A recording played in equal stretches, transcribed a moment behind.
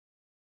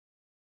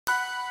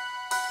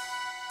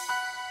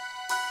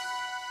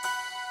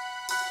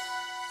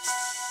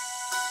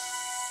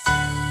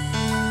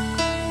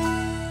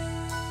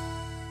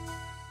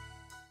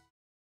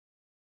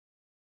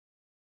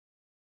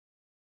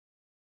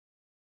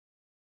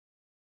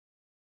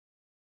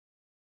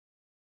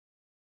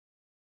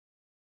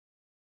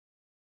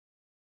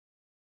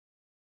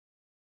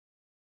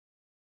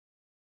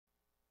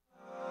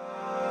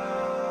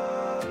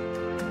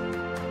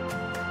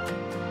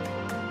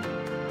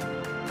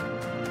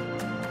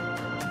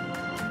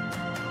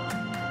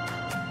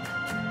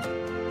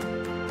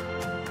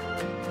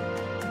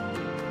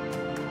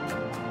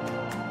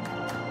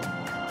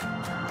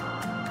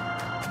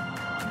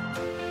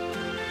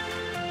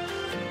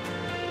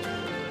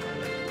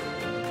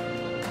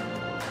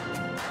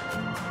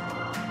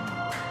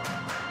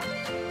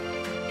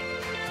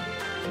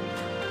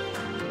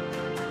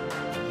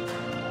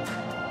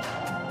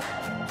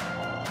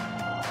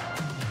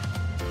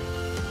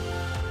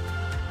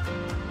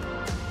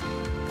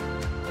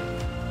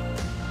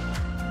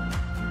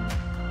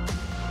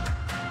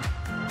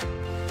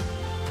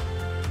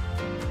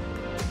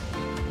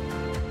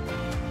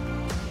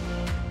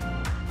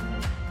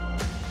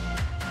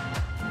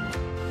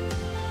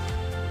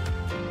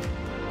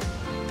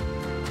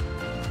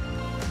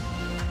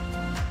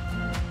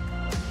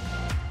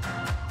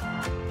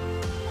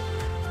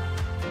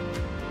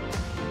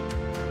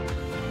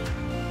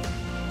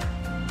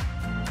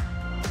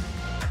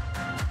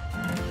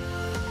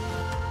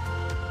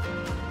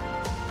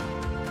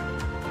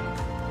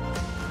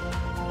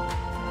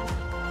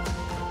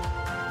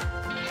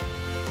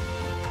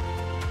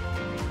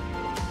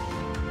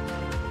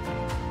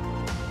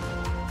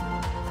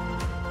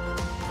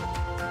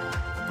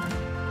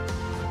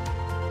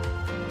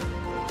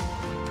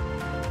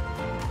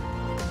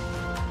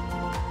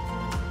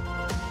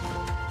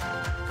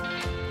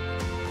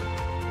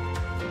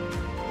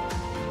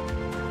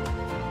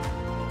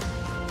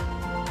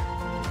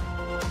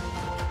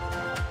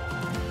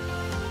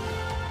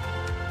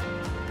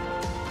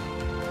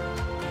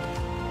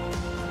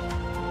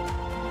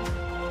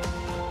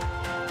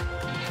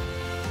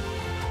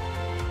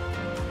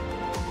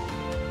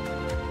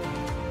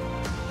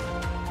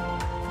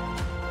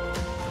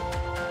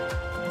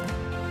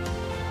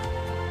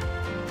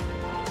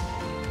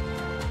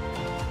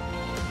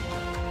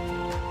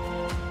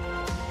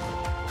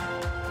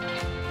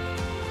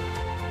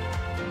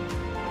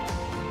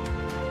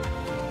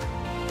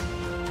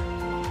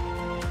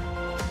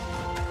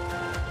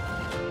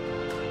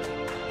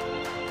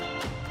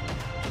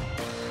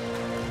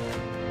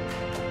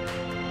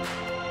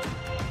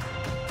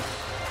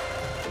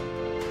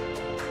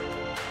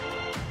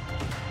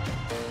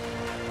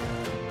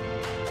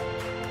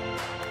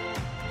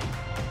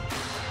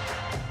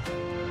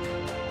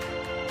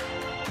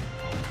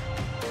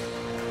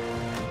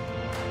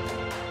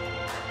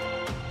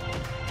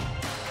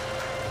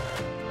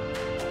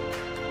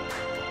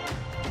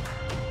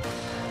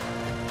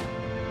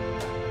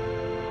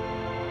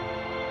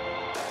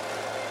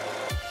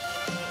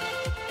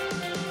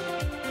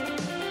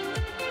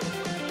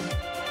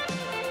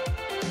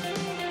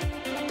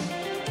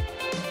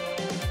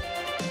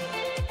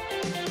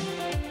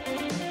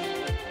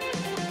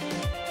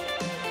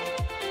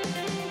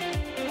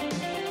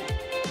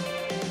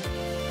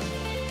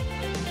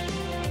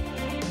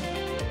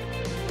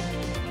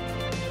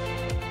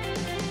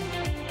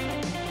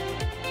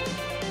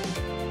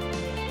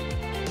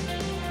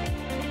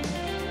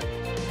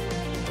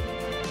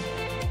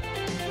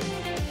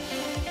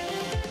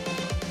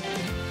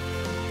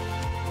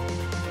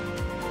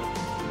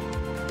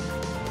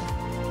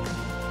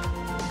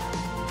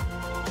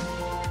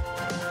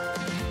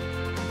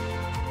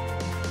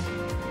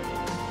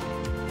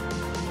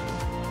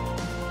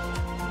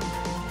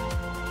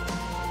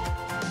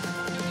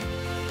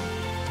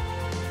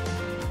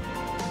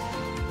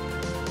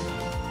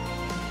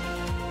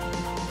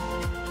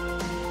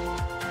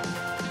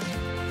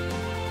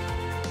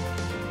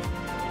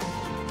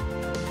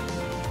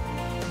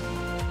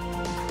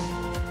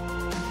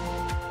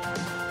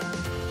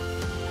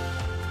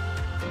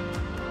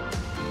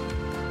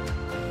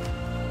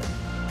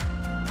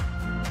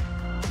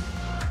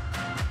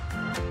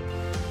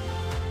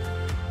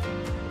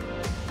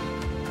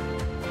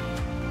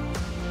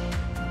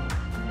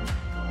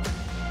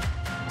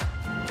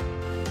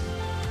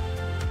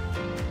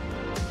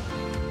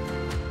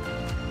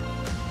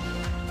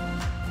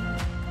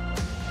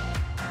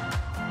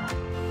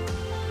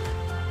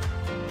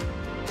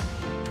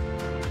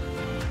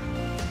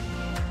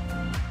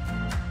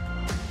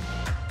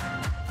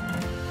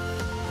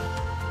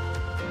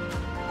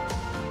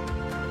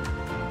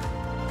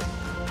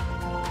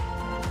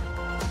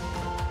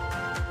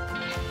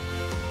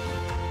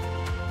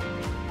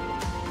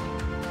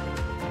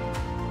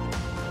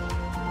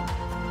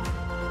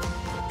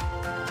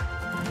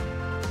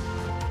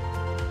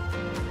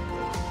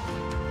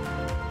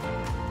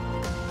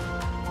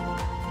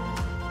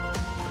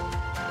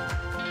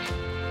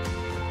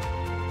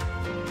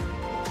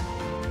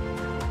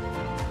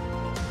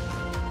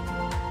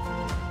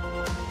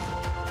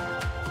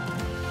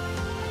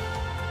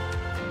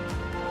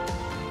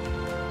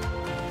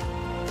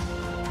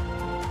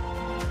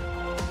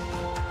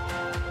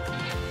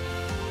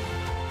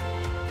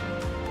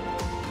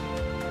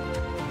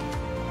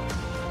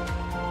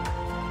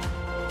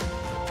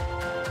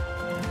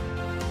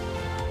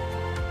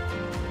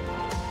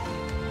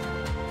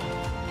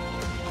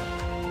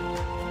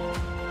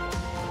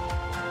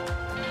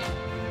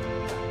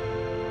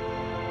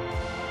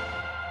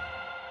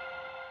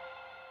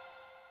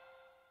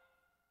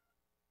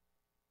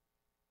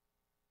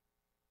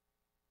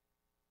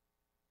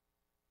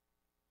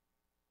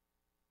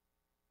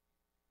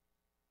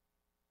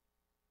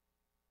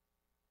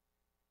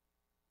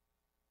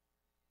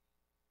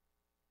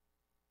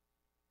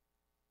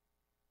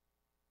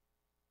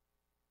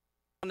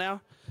now?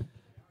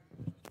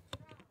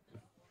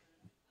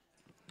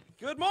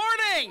 Good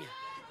morning.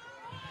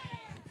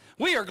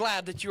 We are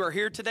glad that you are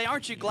here today.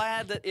 Aren't you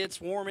glad that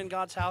it's warm in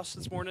God's house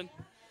this morning?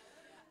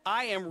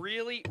 I am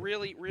really,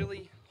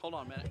 hold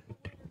on a minute.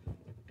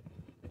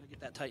 Let me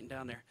get that tightened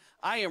down there.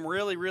 I am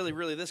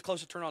really this close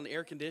to turn on the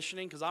air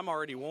conditioning because I'm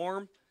already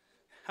warm.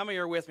 How many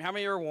are with me? How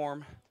many are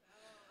warm?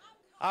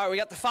 All right, we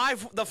got the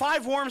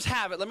five warms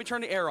have it. Let me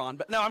turn the air on.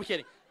 But no, I'm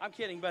kidding.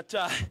 But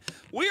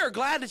we are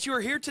glad that you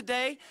are here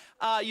today.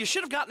 You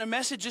should have gotten a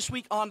message this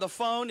week on the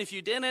phone. If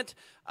you didn't,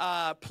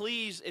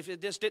 please, if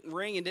it just didn't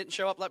ring and didn't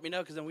show up, let me know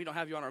because then we don't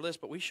have you on our list.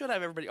 But we should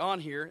have everybody on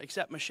here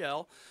except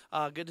Michelle.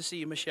 Good to see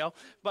you, Michelle.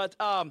 But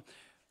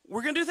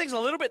we're going to do things a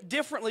little bit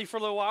differently for a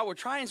little while. We're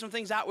trying some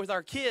things out with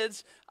our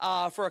kids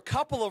for a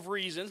couple of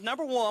reasons.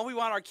 Number one, we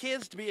want our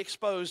kids to be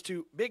exposed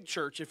to big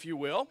church, if you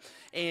will.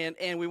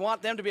 And we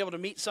want them to be able to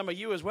meet some of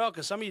you as well,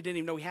 because some of you didn't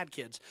even know we had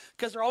kids.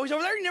 Because they're always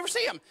over there, you never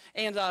see them.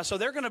 And so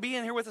they're going to be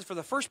in here with us for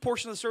the first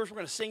portion of the service. We're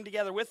going to sing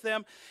together with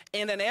them.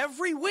 And then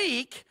every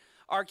week,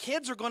 our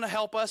kids are going to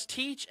help us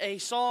teach a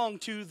song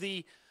to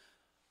the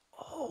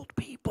old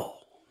people.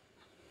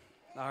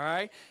 All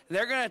right?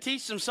 They're going to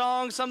teach some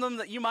songs, some of them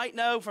that you might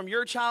know from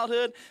your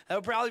childhood.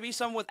 There'll probably be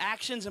some with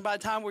actions, and by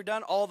the time we're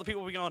done, all the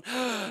people will be going,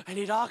 I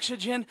need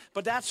oxygen.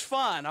 But that's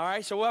fun, all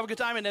right? So we'll have a good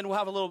time, and then we'll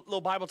have a little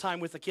Bible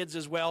time with the kids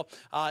as well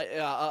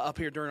up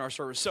here during our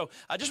service. So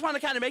I just want to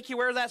kind of make you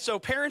aware of that. So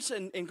parents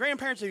and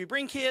grandparents, if you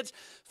bring kids,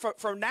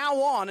 from now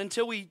on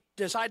until we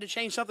decide to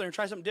change something or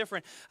try something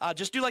different,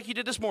 just do like you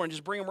did this morning.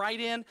 Just bring them right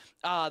in.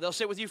 They'll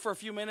sit with you for a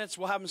few minutes.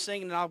 We'll have them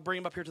sing, and I'll bring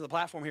them up here to the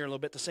platform here in a little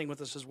bit to sing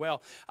with us as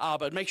well.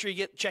 But make sure you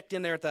get checked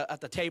in there at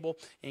the table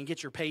and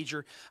get your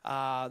pager.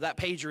 That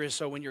pager is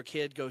so when your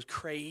kid goes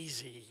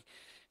crazy,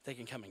 they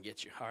can come and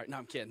get you. All right, no,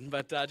 I'm kidding.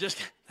 But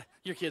just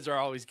your kids are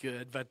always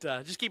good. But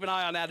just keep an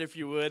eye on that if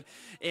you would.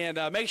 And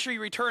make sure you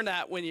return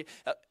that when you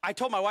I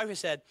told my wife, I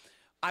said,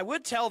 I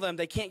would tell them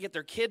they can't get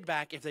their kid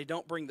back if they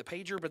don't bring the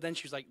pager, but then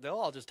she's like, they'll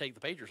all just take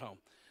the pagers home.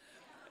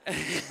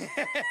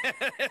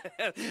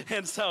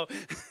 And so,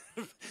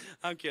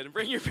 I'm kidding.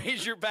 Bring your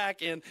pager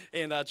back and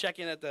check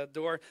in at the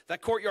door.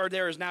 That courtyard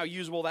there is now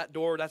usable, that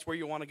door. That's where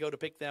you want to go to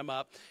pick them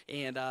up,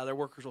 and their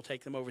workers will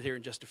take them over here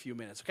in just a few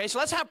minutes. Okay, so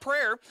let's have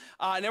prayer,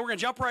 and then we're going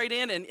to jump right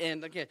in,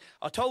 and again,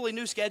 a totally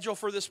new schedule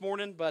for this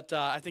morning, but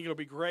I think it'll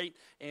be great,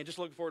 and just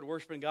looking forward to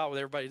worshiping God with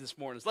everybody this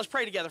morning. So let's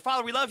pray together.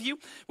 Father, we love you.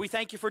 We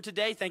thank you for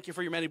today. Thank you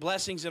for your many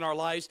blessings in our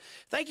lives.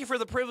 Thank you for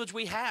the privilege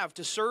we have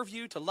to serve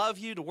you, to love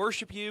you, to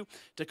worship you,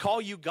 to call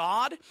you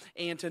God,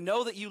 and to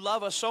know that you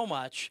love us so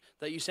much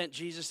that you sent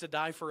Jesus to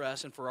die for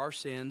us and for our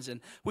sins. And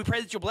we pray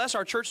that you'll bless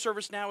our church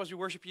service now as we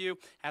worship you,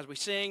 as we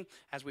sing,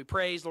 as we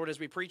praise, Lord, as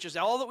we preach, as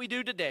all that we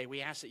do today. We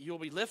ask that you'll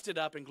be lifted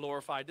up and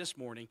glorified this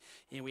morning,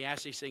 and we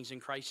ask these things in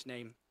Christ's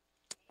name.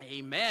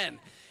 Amen.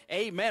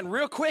 Amen.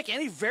 Real quick,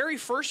 any very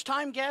first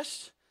time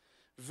guests?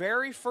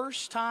 Very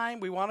first time.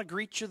 We want to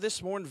greet you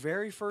this morning.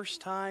 Very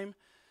first time.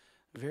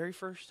 Very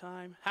first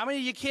time. How many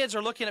of you kids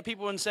are looking at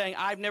people and saying,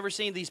 I've never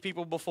seen these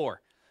people before?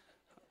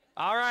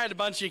 All right, a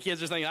bunch of you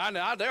kids are thinking, I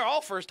know, they're all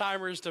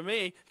first-timers to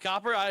me.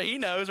 Copper, he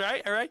knows,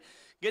 right? All right.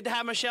 Good to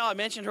have Michelle. I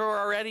mentioned her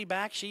already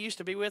back. She used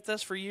to be with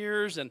us for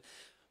years and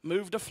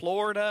moved to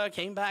Florida,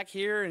 came back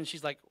here, and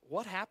she's like,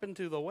 what happened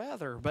to the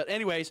weather? But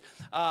anyways,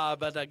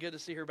 good to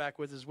see her back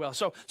with us as well.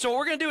 So what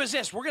we're going to do is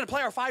this. We're going to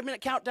play our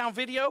 5-minute countdown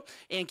video.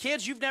 And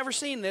kids, you've never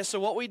seen this, so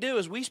what we do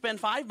is we spend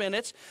 5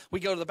 minutes. We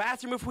go to the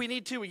bathroom if we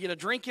need to. We get a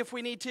drink if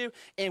we need to.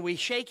 And we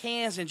shake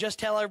hands and just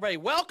tell everybody,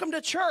 welcome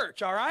to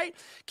church, all right?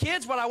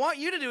 Kids, what I want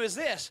you to do is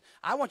this.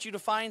 I want you to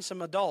find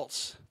some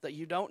adults that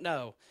you don't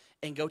know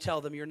and go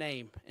tell them your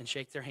name and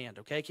shake their hand,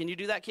 okay? Can you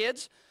do that,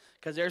 kids?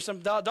 Because there's some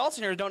adults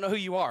in here who don't know who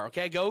you are,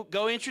 okay?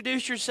 Go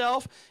introduce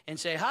yourself and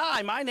say,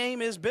 hi, my name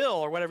is Bill,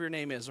 or whatever your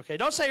name is, okay?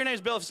 Don't say your name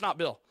is Bill if it's not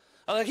Bill.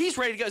 He's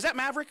ready to go. Is that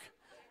Maverick?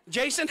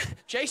 Jason?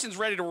 Jason's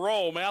ready to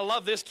roll, man. I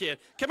love this kid.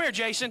 Come here,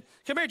 Jason.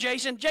 Come here,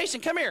 Jason. Jason,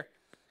 come here.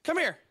 Come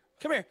here.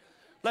 Come here.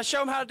 Let's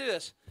show him how to do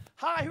this.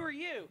 Hi, who are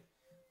you?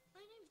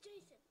 My name's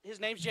Jason. His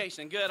name's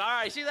Jason. Good. All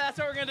right. See, that's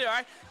what we're going to do, all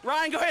right?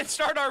 Ryan, go ahead and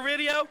start our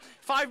video.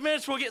 5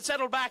 minutes, we'll get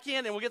settled back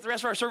in, and we'll get the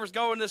rest of our service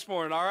going this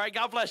morning, all right?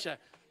 God bless you.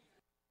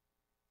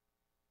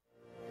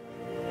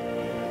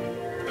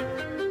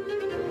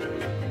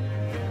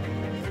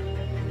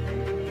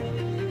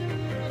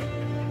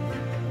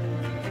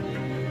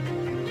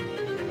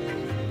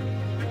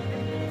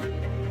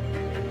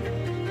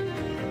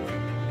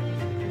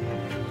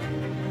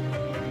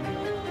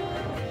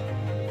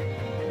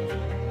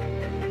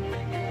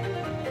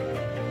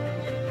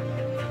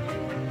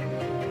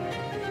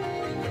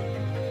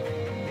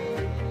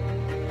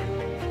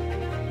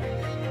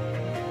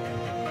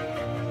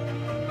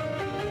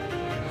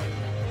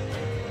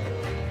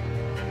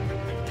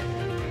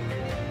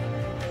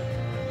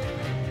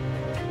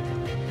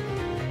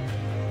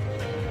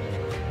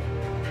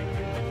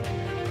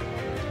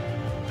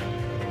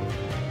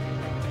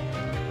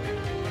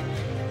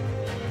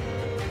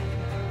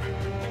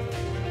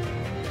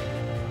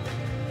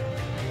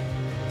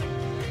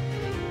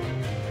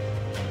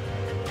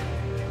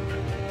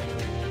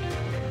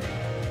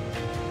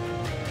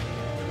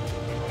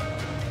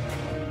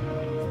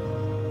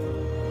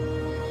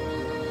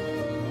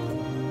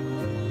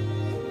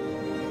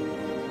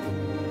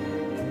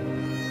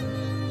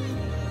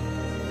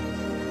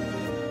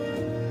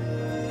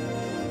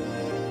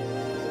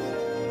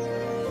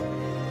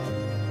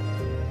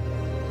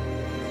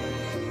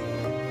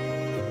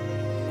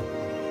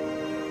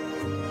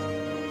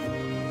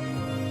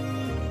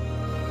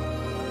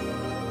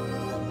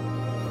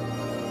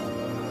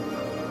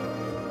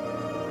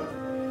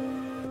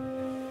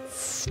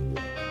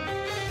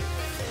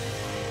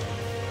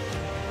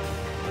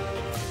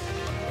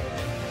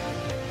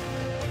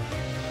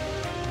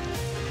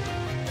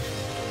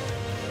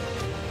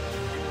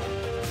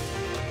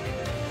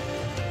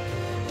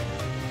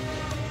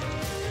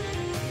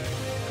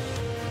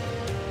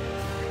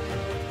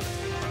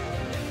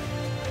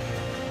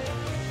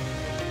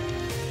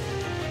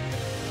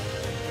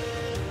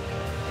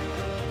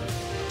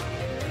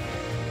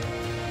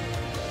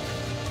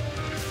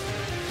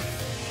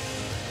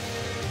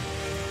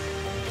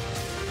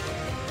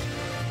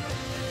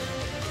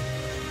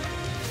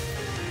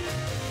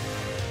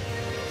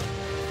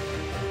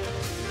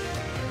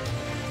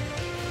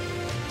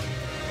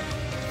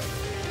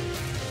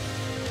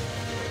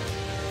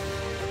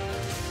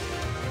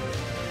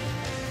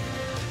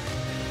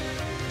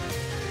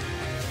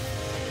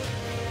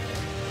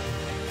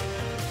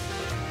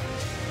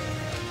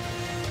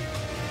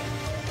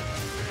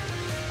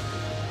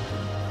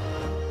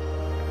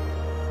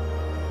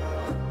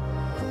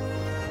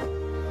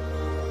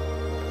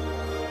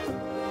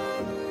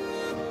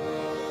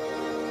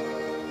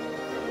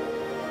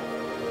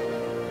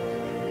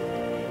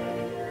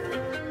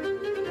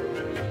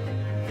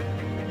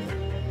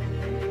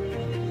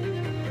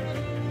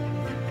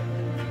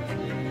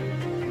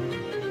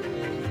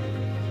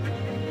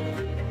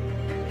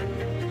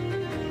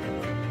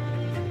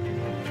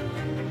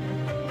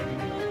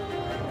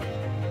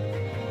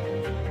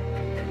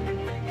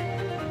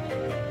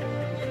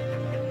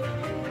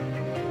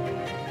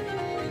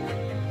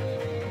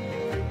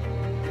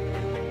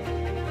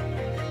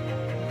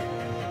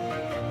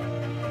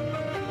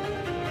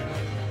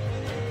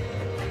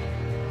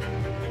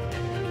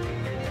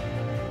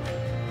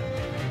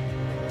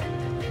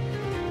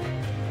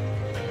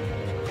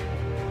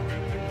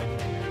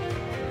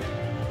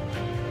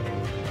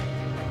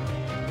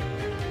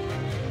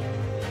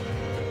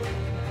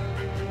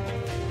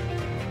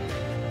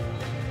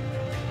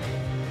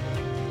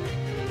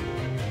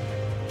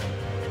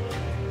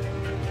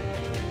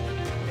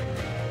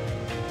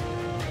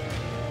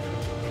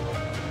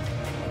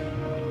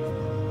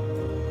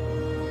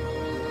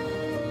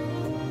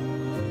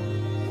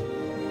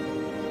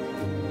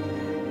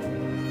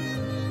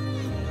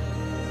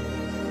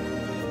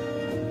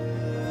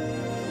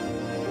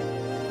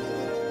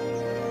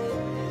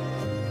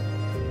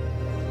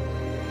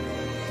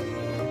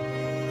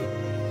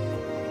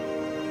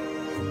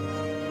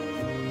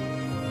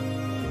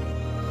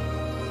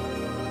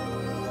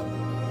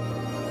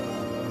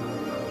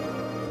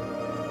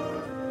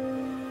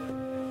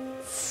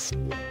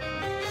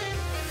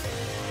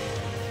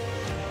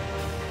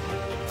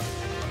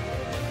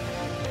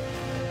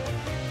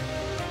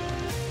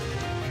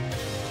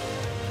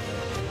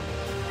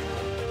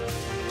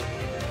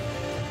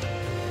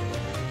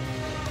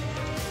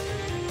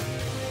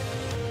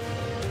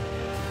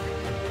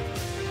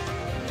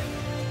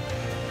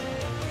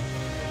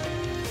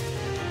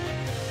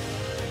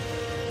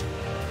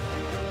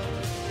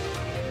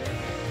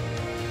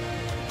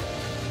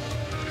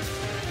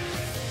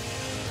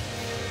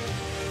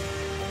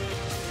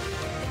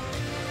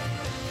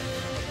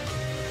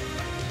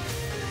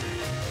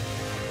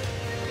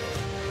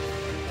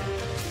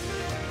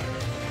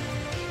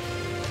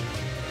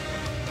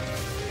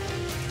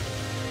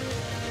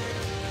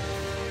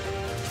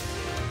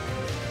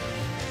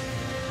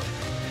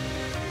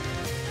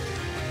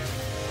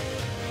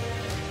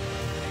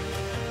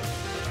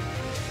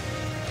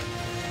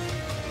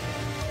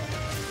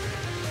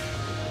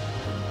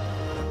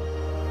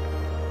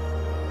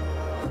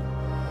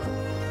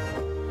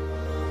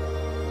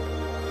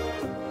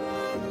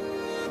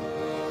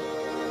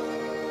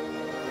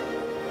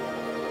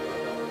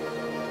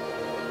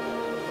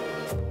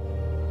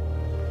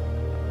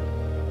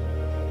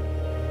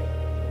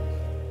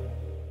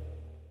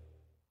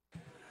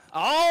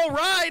 All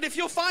right, if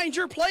you'll find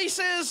your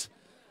places,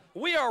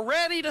 we are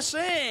ready to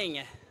sing.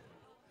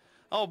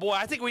 Oh boy,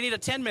 I think we need a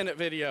 10-minute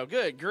video.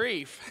 Good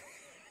grief.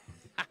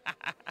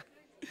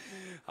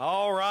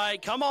 All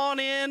right, come on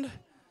in.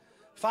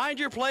 Find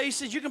your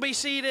places. You can be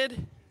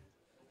seated.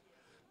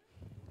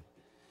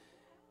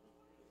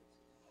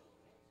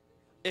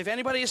 If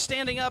anybody is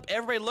standing up,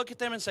 everybody look at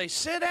them and say,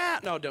 sit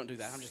down. No, don't do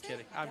that. I'm just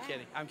kidding. I'm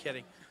kidding. I'm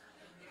kidding.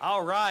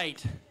 All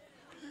right.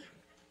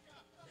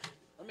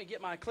 Let me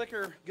get my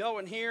clicker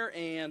going here,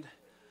 and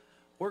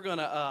we're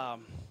gonna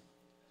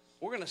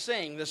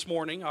sing this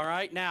morning. All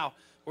right. Now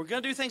we're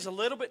gonna do things a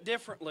little bit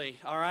differently.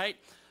 All right.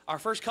 Our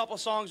first couple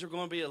songs are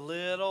going to be a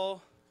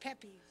little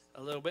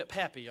bit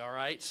peppy. All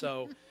right.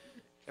 So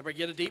everybody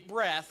get a deep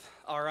breath.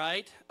 All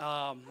right.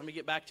 Let me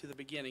get back to the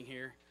beginning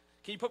here.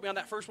 Can you put me on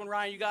that first one,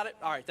 Ryan? You got it?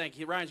 All right. Thank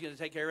you. Ryan's going to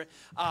take care of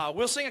it.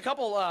 We'll sing a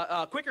couple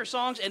quicker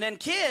songs, and then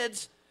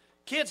kids,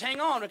 hang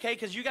on, okay?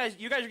 Because you guys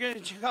are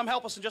going to come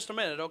help us in just a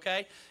minute,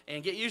 okay?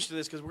 And get used to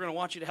this, because we're going to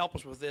want you to help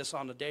us with this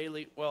on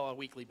a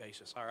weekly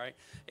basis, all right?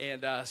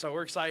 And so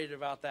we're excited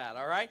about that,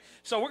 all right?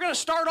 So we're going to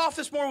start off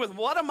this morning with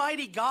 "What a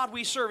Mighty God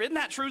We Serve." Isn't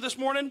that true this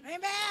morning?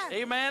 Amen.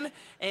 Amen.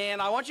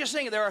 And I want you to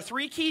sing it. There are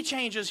 3 key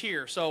changes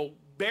here, so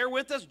bear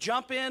with us,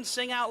 jump in,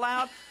 sing out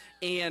loud,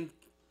 and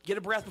get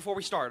a breath before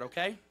we start,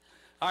 okay?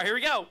 All right, here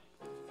we go.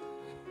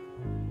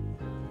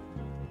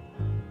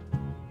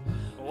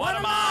 What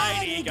a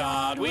mighty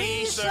God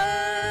we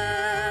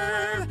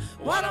serve.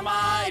 What a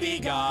mighty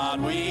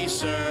God we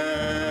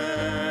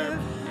serve.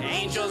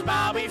 Angels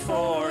bow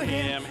before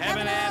him.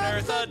 Heaven and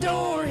earth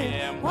adore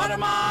him. What a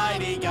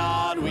mighty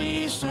God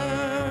we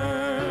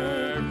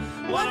serve.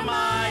 What a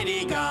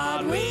mighty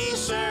God we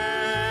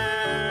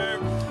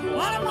serve.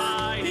 What a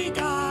mighty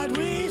God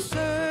we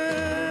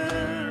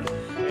serve.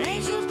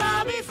 Angels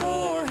bow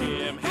before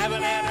him.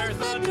 Heaven and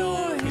earth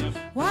adore him.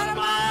 What a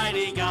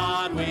mighty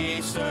God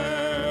we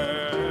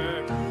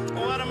serve.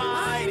 What a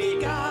mighty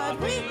God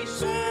we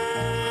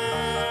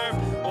serve.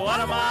 What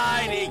a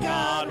mighty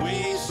God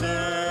we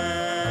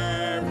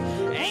serve.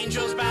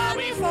 Angels bow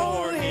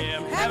before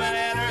him. Heaven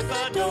and earth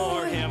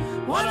adore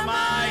him. What a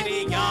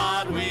mighty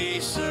God we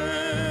serve.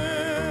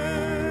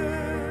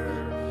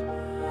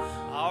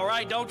 All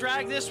right, don't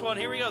drag this one.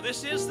 Here we go.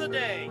 This is the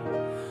day.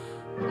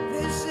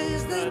 This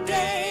is the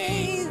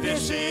day.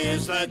 This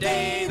is the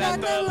day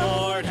that the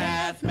Lord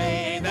hath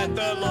made. That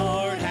the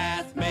Lord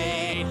hath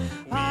made.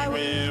 We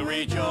will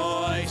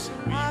rejoice.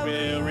 We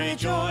will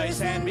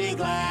rejoice and be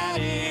glad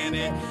in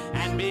it.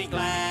 And be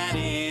glad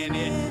in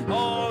it.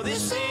 Oh,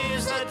 this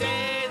is the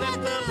day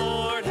that the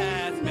Lord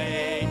hath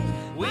made.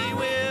 We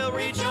will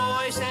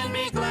rejoice and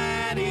be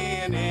glad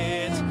in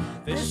it.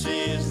 This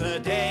is the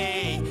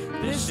day.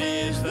 This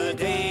is the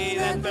day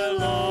that the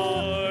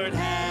Lord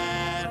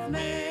hath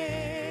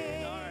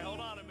made. All right, hold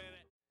on a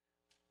minute.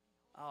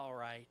 All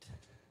right.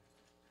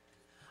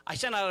 I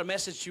sent out a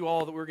message to you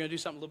all that we were going to do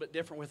something a little bit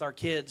different with our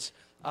kids.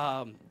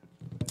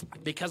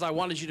 Because I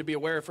wanted you to be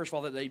aware, first of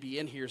all, that they'd be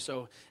in here.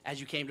 So as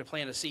you came to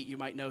plan a seat, you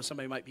might know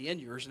somebody might be in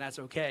yours, and that's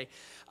okay.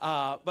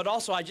 But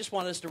also, I just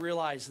want us to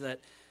realize that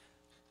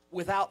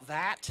without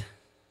that,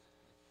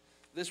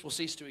 this will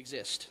cease to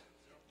exist.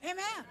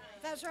 Amen.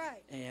 That's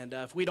right. And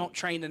if we don't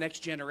train the next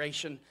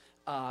generation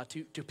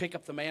to pick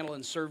up the mantle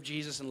and serve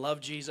Jesus and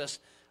love Jesus,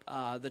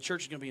 the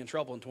church is going to be in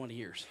trouble in 20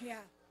 years. Yeah.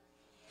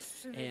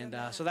 And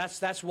so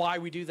that's why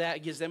we do that.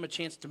 It gives them a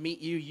chance to meet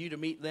you, you to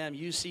meet them,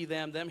 you see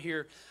them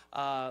hear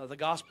the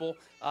gospel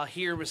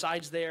here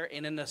besides there,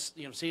 and then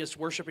see us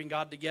worshiping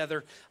God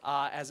together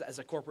as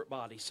a corporate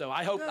body. So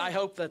I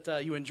hope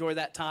that you enjoy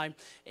that time,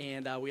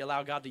 and we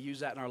allow God to use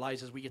that in our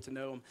lives as we get to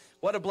know Him.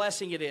 What a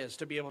blessing it is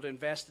to be able to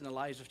invest in the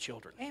lives of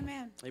children.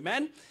 Amen.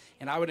 Amen.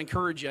 And I would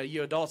encourage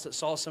you adults that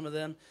saw some of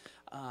them,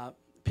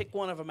 pick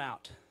one of them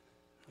out,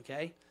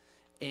 okay,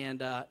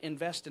 and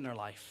invest in their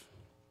life.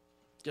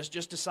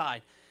 Just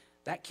decide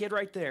that kid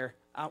right there.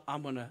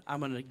 I'm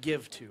gonna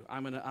give to.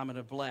 I'm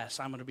gonna bless.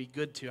 I'm gonna be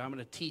good to. I'm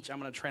gonna teach. I'm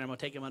gonna train. I'm gonna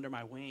take him under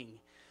my wing,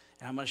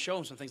 and I'm gonna show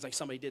him some things like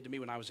somebody did to me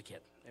when I was a kid.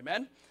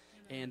 Amen.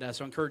 And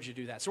so I encourage you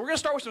to do that. So we're going to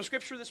start with some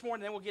scripture this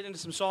morning, then we'll get into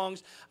some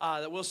songs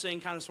that we'll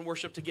sing, kind of some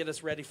worship to get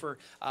us ready for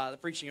the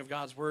preaching of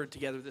God's word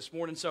together this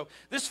morning. So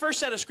this first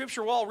set of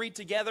scripture we'll all read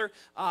together.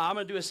 I'm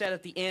going to do a set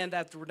at the end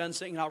after we're done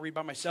singing. I'll read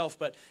by myself,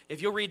 but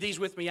if you'll read these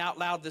with me out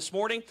loud this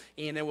morning,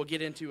 and then we'll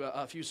get into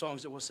a few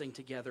songs that we'll sing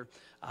together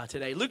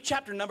today. Luke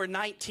chapter number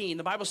 19,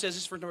 the Bible says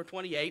this for number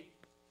 28.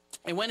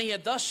 And when he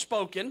had thus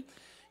spoken,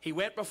 he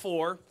went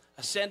before,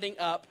 ascending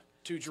up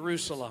to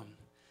Jerusalem.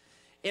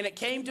 And it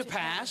came to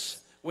pass,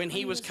 when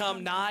he was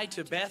come nigh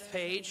to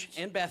Bethphage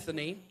and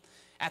Bethany,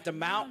 at the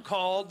mount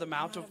called the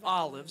Mount of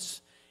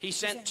Olives, he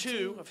sent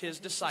two of his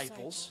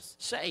disciples,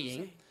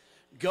 saying,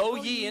 Go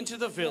ye into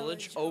the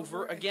village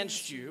over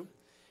against you,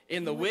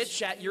 in the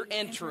which at your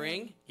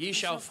entering ye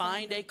shall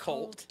find a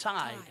colt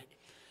tied,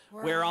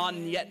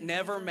 whereon yet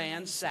never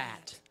man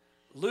sat.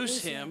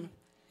 Loose him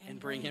and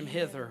bring him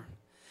hither.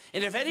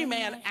 And if any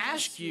man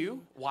ask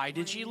you, Why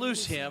did ye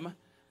loose him?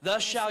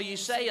 Thus shall ye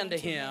say unto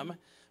him,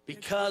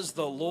 Because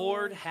the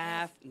Lord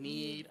hath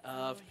need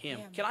of him.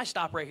 Can I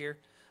stop right here?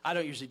 I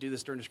don't usually do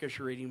this during the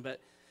scripture reading, but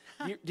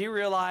do you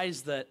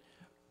realize that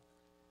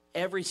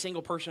every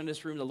single person in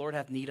this room the Lord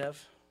hath need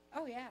of?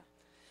 Oh, yeah.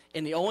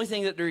 And the only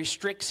thing that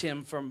restricts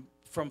him from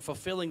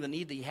fulfilling the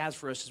need that he has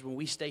for us is when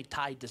we stay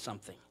tied to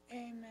something.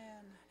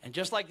 Amen. And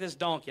just like this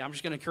donkey, I'm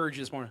just going to encourage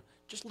you this morning,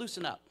 just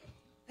loosen up.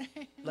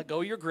 Let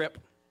go of your grip.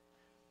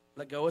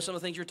 Let go of some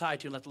of the things you're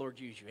tied to and let the Lord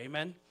use you.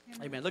 Amen?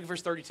 Amen. Look at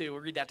verse 32.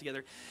 We'll read that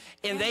together.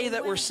 And they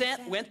that were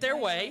sent went their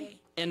way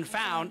and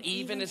found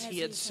even as he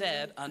had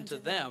said unto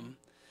them.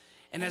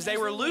 And as they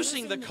were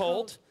loosing the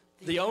colt,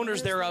 the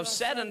owners thereof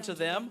said unto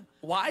them,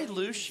 Why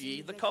loose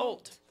ye the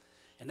colt?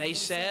 And they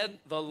said,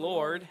 The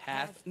Lord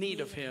hath need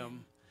of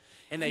him.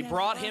 And they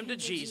brought him to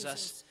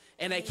Jesus,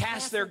 and they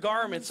cast their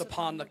garments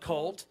upon the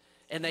colt,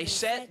 and they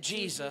set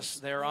Jesus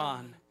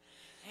thereon.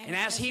 And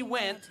as he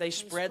went, they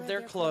spread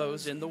their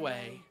clothes in the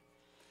way.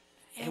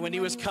 And when he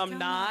was come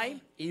nigh,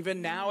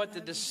 even now at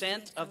the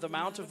descent of the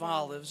Mount of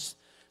Olives,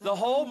 the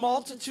whole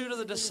multitude of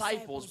the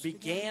disciples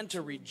began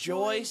to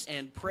rejoice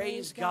and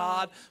praise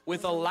God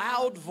with a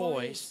loud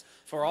voice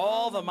for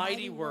all the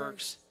mighty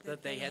works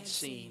that they had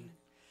seen,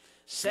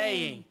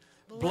 saying,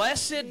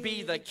 Blessed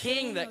be the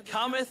King that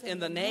cometh in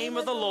the name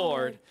of the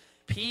Lord,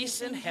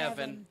 peace in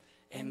heaven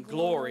and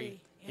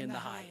glory in the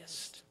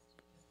highest.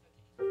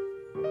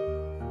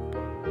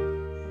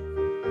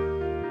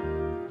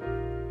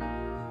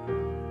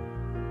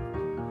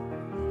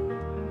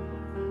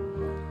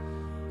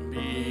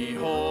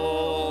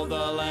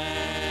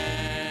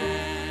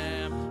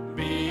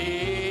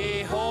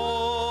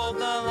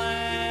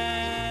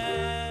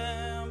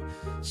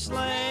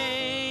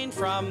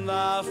 from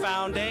the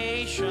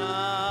foundation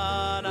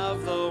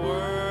of the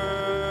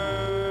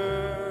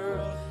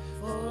world,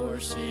 for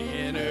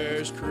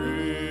sinners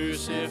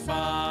crucified.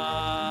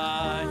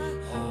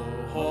 O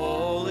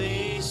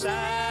holy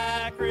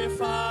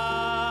sacrifice,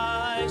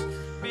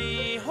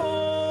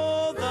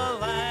 behold the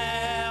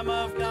Lamb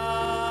of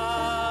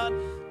God,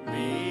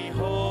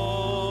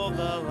 behold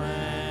the Lamb.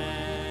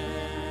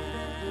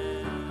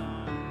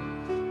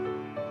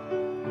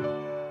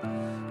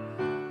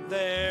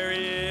 There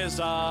is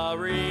a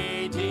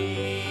Redeemer,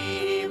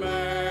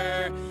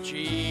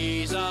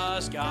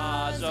 Jesus,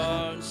 God's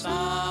own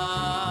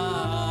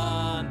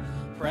Son,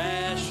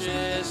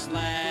 precious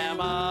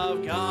Lamb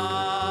of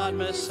God,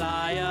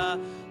 Messiah,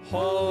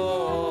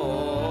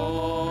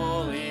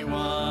 Holy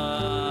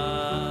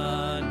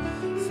One.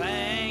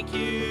 Thank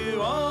you,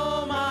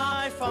 oh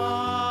my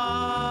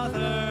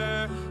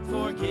Father,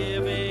 for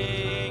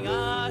giving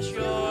us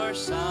your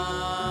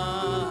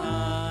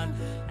Son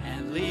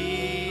and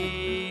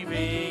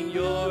leaving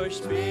your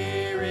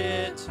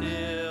Spirit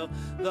till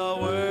the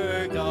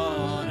work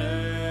on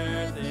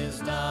earth is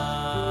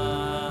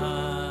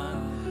done.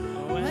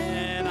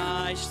 When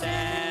I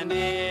stand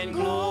in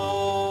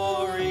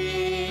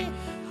glory,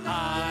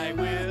 I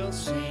will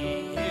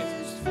see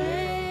his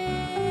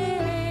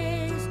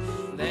face.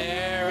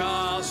 There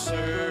I'll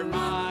serve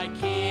my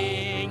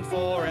King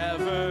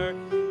forever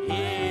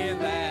in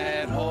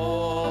that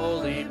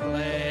holy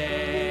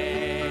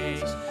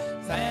place.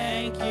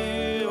 Thank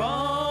you,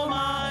 oh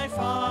my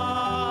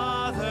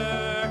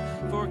Father,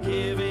 for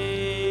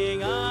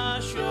giving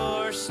us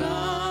your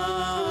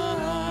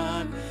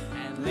Son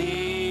and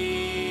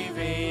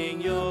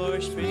leaving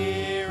your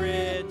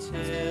Spirit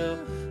till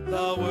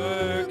the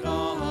work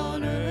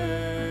on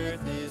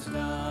earth is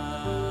done.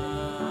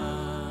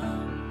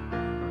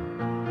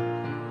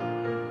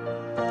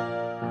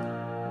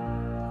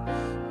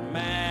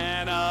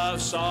 Man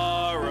of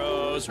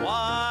sorrows,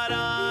 what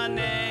a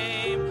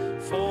name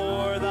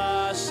for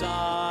the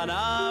Son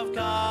of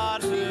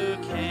God who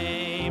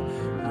came,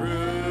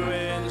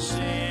 ruined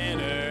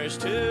sinners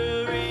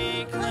to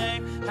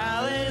reclaim.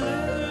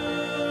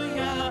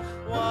 Hallelujah,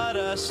 what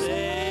a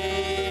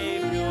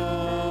Savior,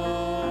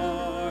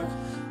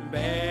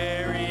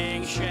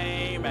 bearing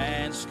shame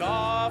and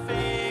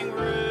scoffing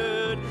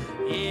rude.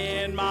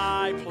 In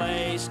my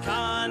place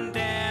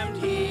condemned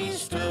he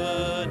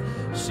stood,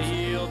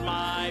 sealed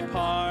my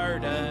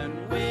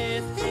pardon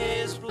with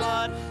his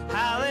blood.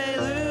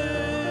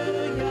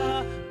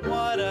 Hallelujah,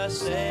 what a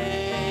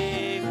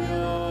Savior,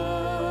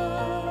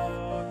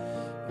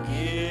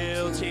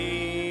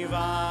 guilty,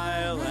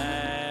 vile,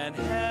 and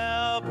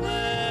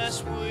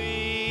helpless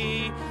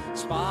we,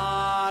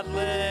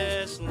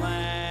 spotless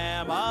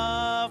Lamb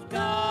of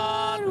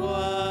God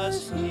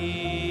was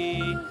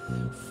he,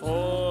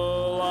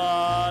 full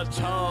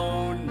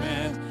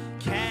atonement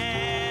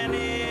can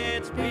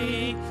it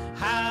be.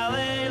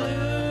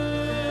 Hallelujah,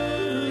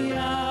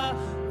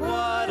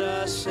 what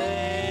a Savior,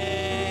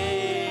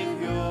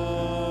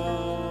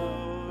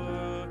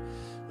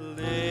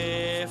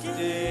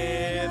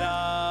 lifted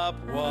up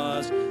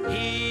was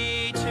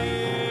he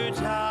to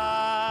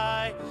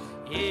die.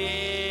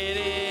 It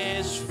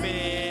is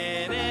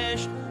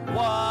finished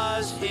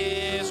was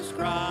his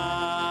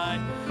cry.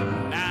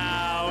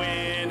 Now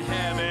in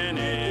heaven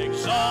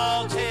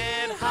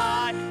exalted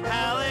high.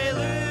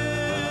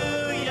 Hallelujah,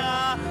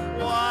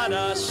 what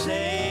a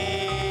Savior.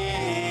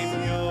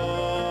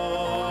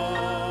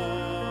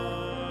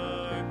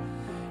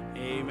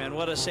 Amen.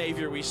 What a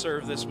Savior we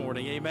serve this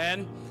morning.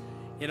 Amen.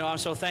 You know, I'm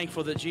so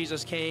thankful that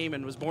Jesus came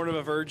and was born of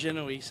a virgin,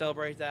 and we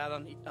celebrate that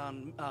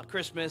on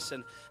Christmas.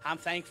 And I'm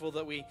thankful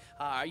that we,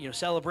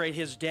 celebrate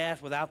his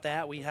death. Without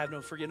that, we have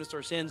no forgiveness of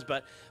our sins.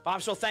 But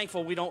I'm so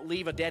thankful we don't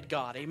leave a dead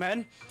God.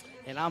 Amen.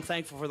 And I'm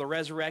thankful for the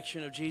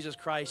resurrection of Jesus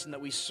Christ and that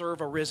we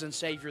serve a risen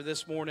Savior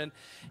this morning.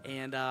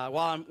 And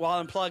while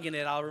I'm plugging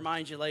it, I'll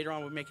remind you later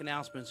on we make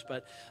announcements.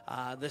 But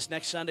this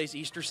next Sunday is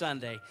Easter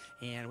Sunday,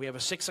 and we have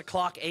a 6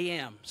 o'clock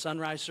a.m.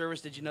 sunrise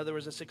service. Did you know there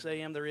was a 6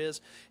 a.m.? There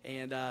is.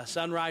 And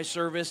sunrise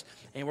service,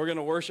 and we're going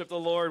to worship the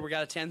Lord. We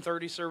got a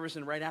 10:30 service,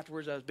 and right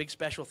afterwards a big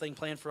special thing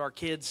planned for our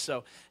kids.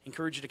 So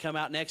encourage you to come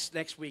out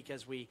next week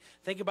as we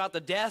think about the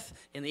death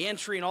and the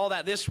entry and all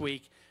that this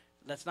week.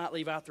 Let's not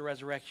leave out the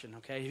resurrection,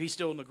 okay? If he's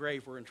still in the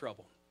grave, we're in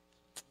trouble.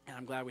 And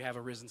I'm glad we have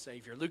a risen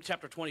Savior. Luke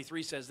chapter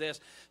 23 says this,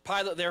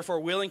 Pilate,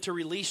 therefore, willing to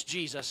release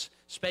Jesus,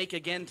 spake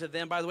again to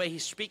them. By the way,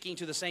 he's speaking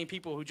to the same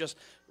people who just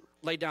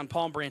laid down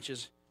palm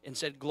branches and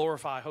said,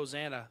 glorify,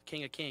 Hosanna,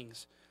 King of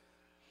Kings.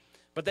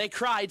 But they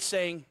cried,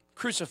 saying,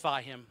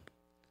 crucify him,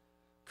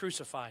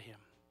 crucify him.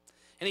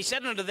 And he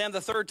said unto them the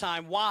third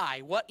time,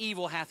 why? What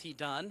evil hath he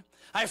done?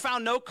 I have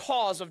found no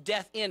cause of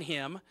death in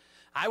him.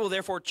 I will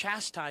therefore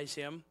chastise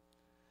him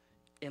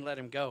and let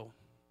him go.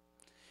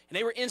 And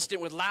they were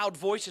instant with loud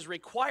voices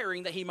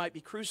requiring that he might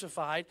be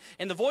crucified.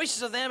 And the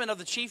voices of them and of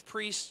the chief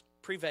priests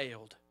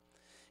prevailed.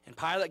 And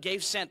Pilate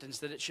gave sentence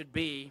that it should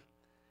be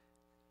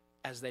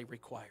as they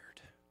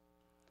required.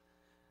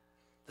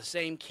 The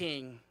same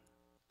king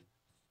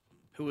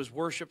who was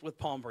worshipped with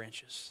palm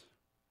branches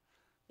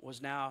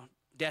was now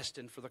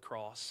destined for the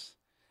cross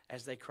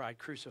as they cried,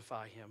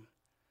 "Crucify him,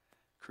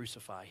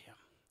 crucify him."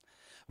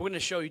 We're going to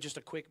show you just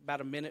a quick,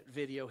 about a minute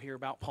video here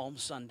about Palm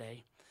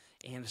Sunday.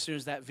 And as soon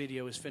as that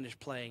video is finished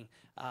playing,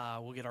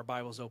 we'll get our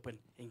Bibles open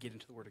and get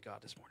into the Word of God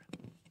this morning.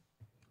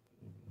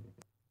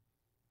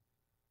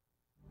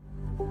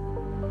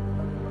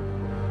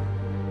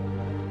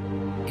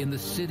 In the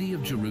city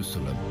of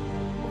Jerusalem,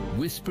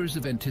 whispers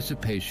of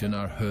anticipation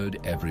are heard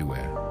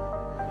everywhere.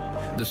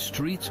 The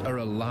streets are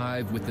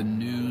alive with the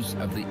news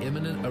of the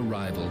imminent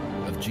arrival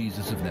of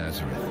Jesus of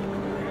Nazareth.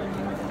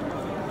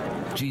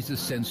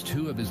 Jesus sends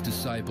 2 of his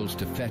disciples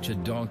to fetch a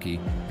donkey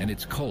and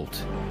its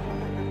colt.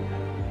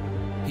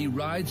 He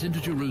rides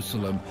into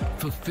Jerusalem,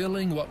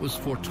 fulfilling what was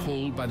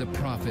foretold by the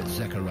prophet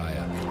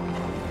Zechariah.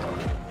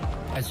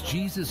 As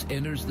Jesus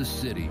enters the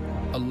city,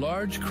 a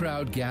large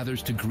crowd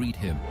gathers to greet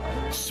him,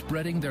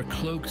 spreading their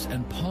cloaks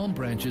and palm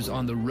branches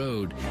on the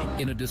road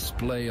in a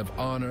display of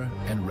honor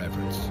and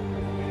reverence.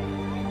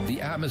 The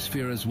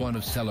atmosphere is one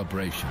of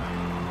celebration.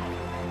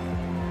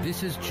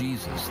 This is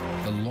Jesus,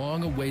 the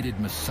long-awaited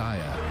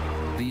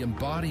Messiah, the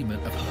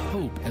embodiment of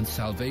hope and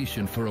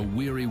salvation for a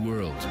weary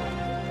world.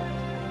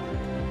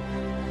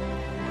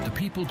 The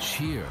people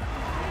cheer.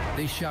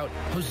 They shout,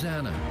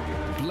 "Hosanna!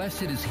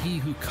 Blessed is he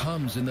who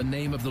comes in the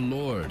name of the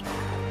Lord."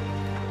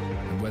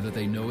 And whether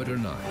they know it or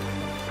not,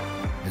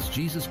 as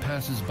Jesus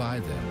passes by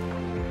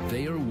them,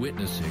 they are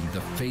witnessing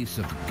the face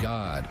of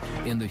God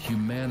in the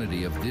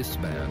humanity of this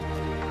man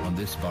on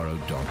this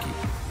borrowed donkey.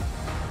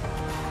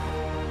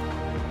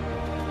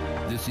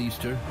 This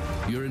Easter,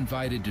 you're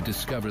invited to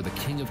discover the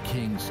King of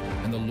Kings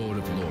and the Lord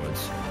of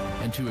Lords,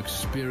 and to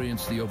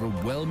experience the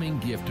overwhelming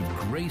gift of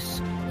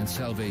grace and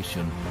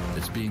salvation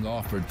that's being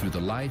offered through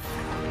the life,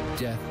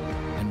 death,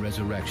 and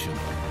resurrection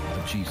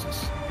of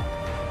Jesus.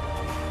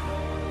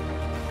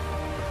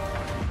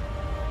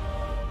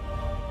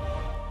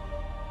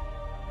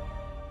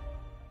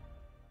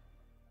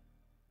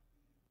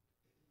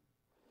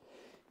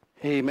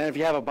 Amen. If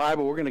you have a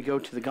Bible, we're going to go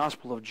to the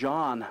Gospel of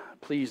John,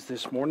 please,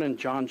 this morning.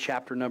 John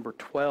chapter number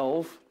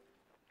 12.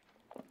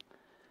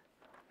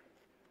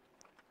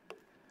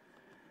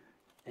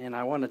 And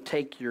I want to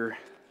take your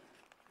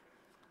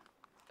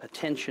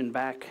attention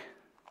back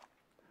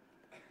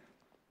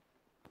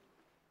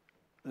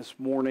this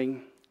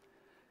morning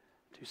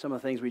to some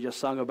of the things we just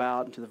sung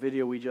about and to the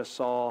video we just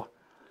saw.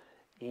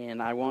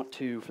 And I want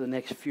to, for the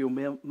next few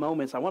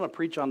moments, I want to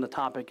preach on the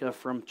topic of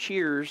from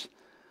cheers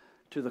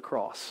to the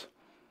cross.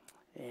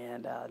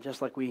 And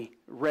just like we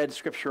read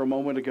Scripture a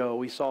moment ago,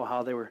 we saw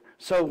how they were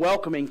so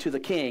welcoming to the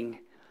King,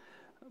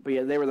 but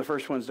yet they were the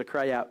first ones to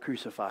cry out,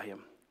 "Crucify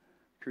him,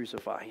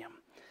 crucify him."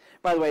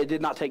 By the way, it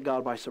did not take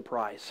God by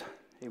surprise.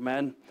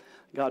 Amen?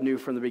 God knew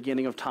from the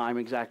beginning of time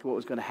exactly what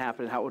was going to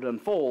happen and how it would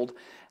unfold.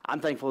 I'm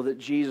thankful that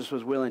Jesus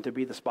was willing to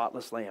be the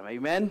spotless lamb.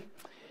 Amen?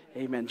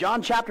 Amen.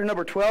 John chapter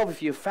number 12,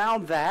 if you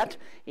found that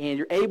and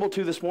you're able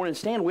to this morning,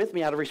 stand with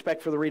me out of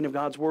respect for the reading of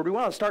God's Word. We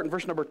want to start in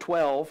verse number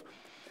 12.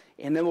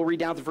 And then we'll read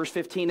down to verse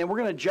 15, and we're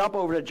going to jump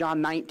over to John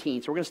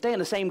 19. So we're going to stay in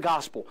the same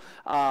gospel,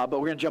 but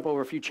we're going to jump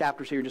over a few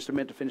chapters here in just a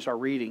minute to finish our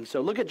reading.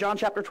 So look at John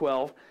chapter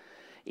 12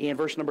 and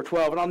verse number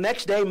 12. "And on the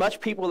next day,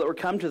 much people that were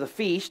come to the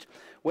feast,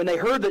 when they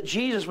heard that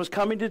Jesus was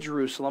coming to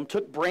Jerusalem,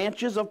 took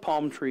branches of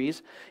palm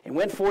trees and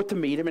went forth to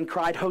meet him and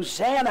cried,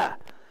 'Hosanna!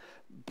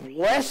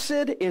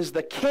 Blessed is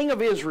the King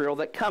of Israel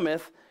that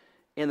cometh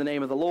in the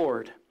name of the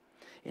Lord.'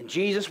 And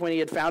Jesus, when he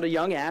had found a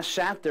young ass,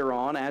 sat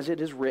thereon, as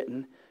it is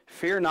written,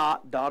 'Fear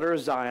not, daughter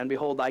of Zion,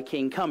 behold, thy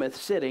king cometh,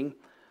 sitting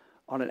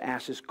on an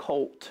ass's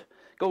colt.'"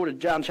 Go to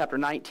John chapter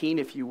 19,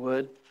 if you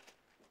would,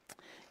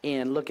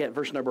 and look at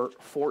verse number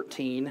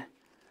 14.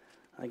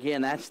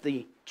 Again, that's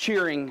the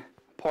cheering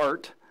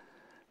part,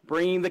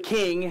 bringing the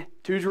king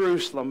to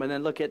Jerusalem. And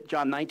then look at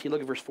John 19,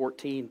 look at verse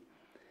 14.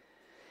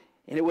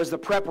 "And it was the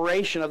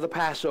preparation of the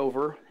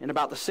Passover, in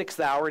about the 6th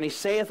hour, and he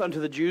saith unto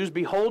the Jews,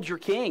 Behold your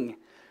king."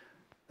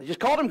 They just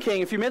called him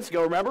king a few minutes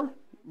ago, remember?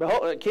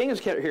 Behold, king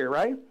is here,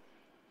 right?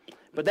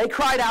 "But they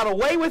cried out,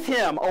 Away with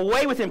him,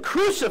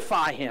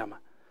 crucify him.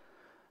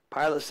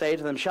 Pilate said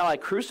to them, Shall I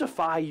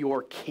crucify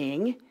your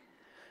king?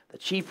 The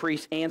chief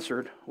priests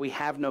answered, We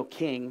have no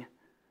king,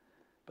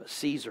 but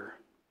Caesar.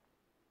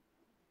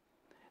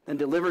 Then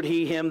delivered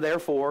he him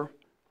therefore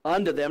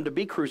unto them to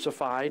be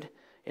crucified,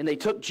 and they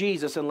took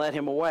Jesus and led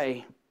him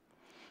away.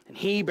 And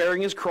he,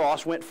 bearing his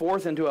cross, went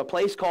forth into a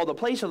place called the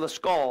place of the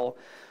skull,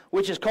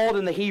 which is called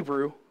in the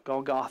Hebrew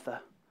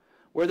Golgotha,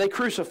 where they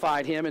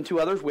crucified him and 2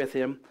 others with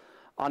him,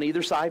 on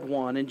either side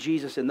one, and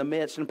Jesus in the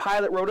midst. And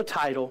Pilate wrote a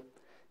title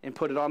and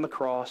put it on the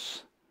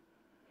cross.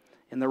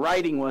 And the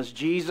writing was,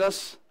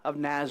 Jesus of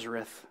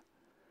Nazareth,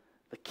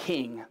 the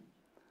King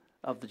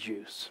of the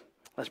Jews.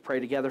 Let's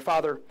pray together.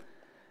 Father,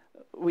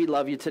 we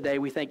love you today.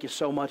 We thank you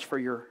so much for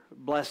your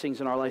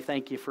blessings in our life.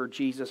 Thank you for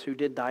Jesus who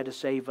did die to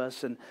save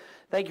us. And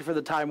thank you for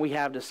the time we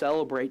have to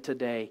celebrate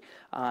today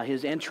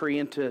his entry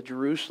into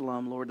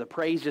Jerusalem, Lord, the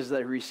praises that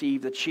he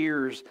received, the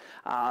cheers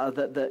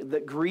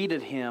that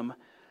greeted him.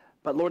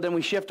 But Lord, then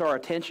we shift our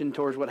attention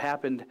towards what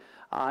happened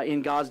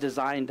in God's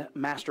designed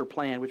master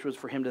plan, which was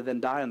for him to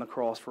then die on the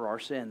cross for our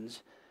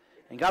sins.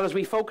 And God, as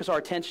we focus our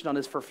attention on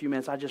this for a few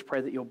minutes, I just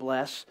pray that you'll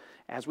bless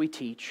as we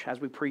teach, as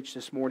we preach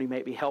this morning. May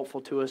it be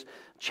helpful to us,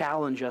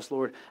 challenge us,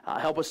 Lord.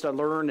 Help us to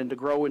learn and to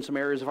grow in some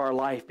areas of our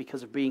life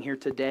because of being here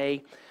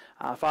today.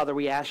 Father,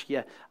 we ask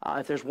you,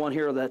 if there's one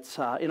here that's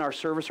in our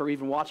service or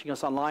even watching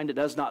us online that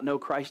does not know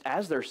Christ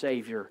as their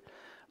Savior,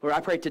 Lord, I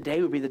pray today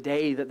would be the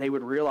day that they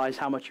would realize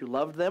how much you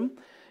loved them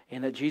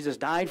and that Jesus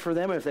died for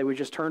them. If they would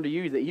just turn to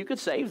you, that you could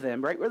save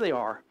them right where they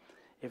are,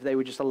 if they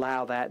would just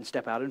allow that and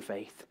step out in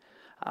faith.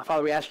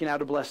 Father, we ask you now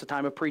to bless the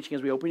time of preaching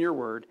as we open your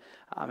word.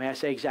 May I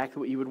say exactly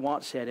what you would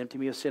want said. Empty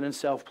me of sin and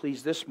self,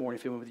 please, this morning,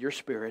 fill me with your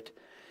spirit,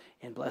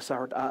 and bless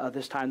our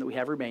this time that we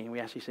have remaining. We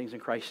ask these things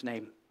in Christ's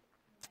name.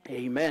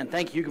 Amen.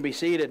 Thank you. You can be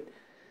seated.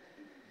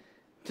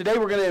 Today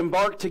we're going to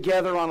embark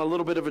together on a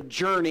little bit of a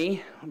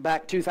journey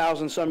back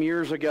 2,000 some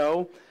years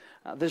ago.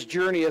 This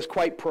journey is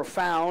quite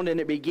profound, and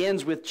it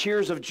begins with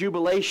cheers of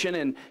jubilation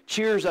and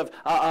cheers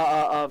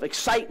of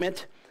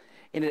excitement,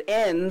 and it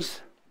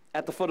ends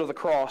at the foot of the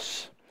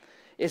cross.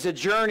 It's a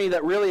journey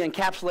that really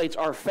encapsulates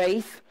our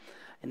faith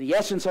and the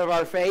essence of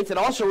our faith. It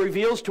also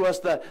reveals to us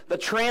the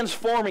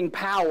transforming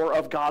power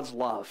of God's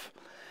love.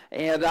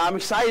 And I'm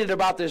excited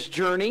about this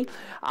journey.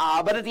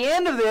 But at the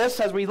end of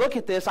this, as we look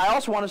at this, I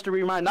also want us to be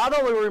reminded, not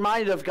only are we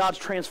reminded of God's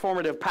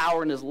transformative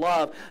power and his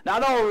love,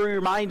 not only are we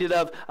reminded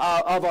of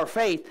our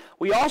faith,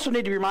 we also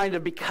need to be reminded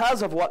of,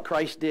 because of what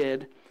Christ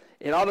did,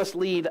 it ought to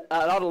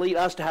lead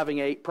us to having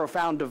a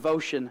profound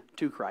devotion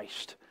to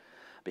Christ,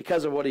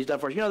 because of what he's done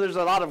for us. You know, there's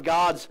a lot of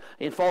gods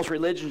in false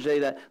religions today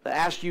that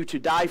ask you to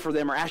die for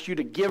them or ask you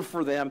to give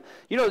for them.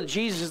 You know that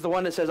Jesus is the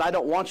one that says, I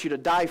don't want you to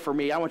die for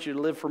me. I want you to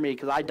live for me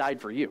because I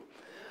died for you.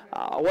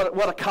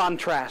 What a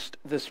contrast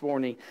this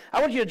morning. I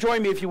want you to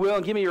join me, if you will,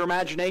 and give me your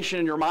imagination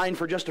and your mind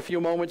for just a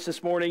few moments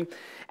this morning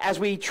as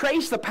we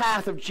trace the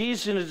path of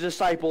Jesus and his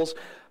disciples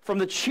from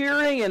the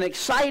cheering and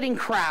exciting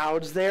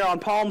crowds there on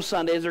Palm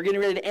Sunday as they're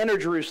getting ready to enter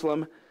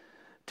Jerusalem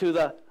to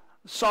the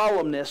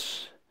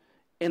solemnness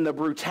in the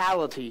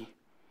brutality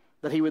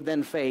that he would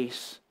then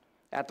face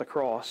at the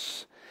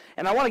cross.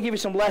 And I want to give you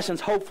some lessons,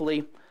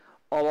 hopefully,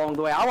 along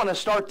the way. I want to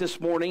start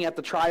this morning at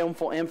the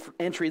triumphal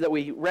entry that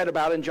we read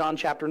about in John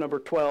chapter number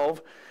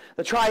 12.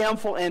 The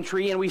triumphal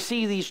entry, and we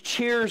see these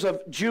cheers of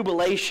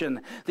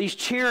jubilation, these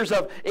cheers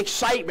of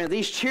excitement,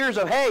 these cheers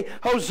of, hey,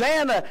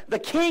 Hosanna, the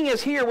King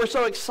is here. We're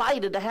so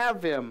excited to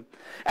have him.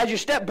 As you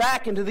step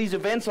back into these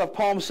events of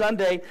Palm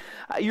Sunday,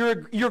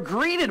 you're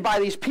greeted by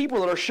these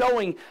people that are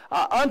showing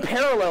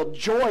unparalleled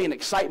joy and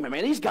excitement.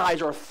 Man, these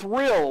guys are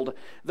thrilled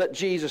that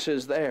Jesus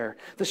is there.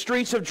 The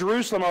streets of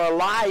Jerusalem are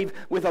alive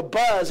with a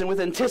buzz and with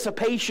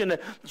anticipation.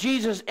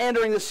 Jesus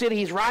entering the city.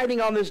 He's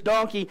riding on this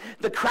donkey.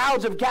 The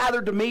crowds have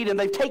gathered to meet him.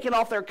 They've taken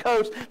off their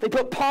coats. They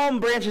put palm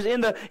branches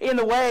in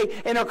the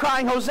way, and they're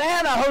crying,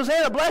 Hosanna,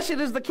 Hosanna, blessed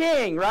is the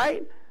King,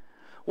 right?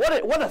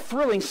 What a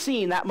thrilling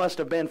scene that must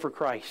have been for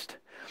Christ.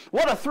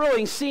 What a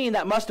thrilling scene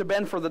that must have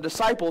been for the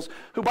disciples,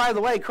 who, by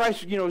the way,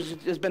 Christ,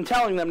 has been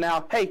telling them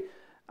now, hey,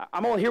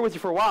 I'm only here with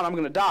you for a while and I'm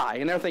going to die.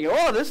 And they're thinking,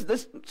 oh,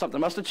 this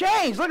something must have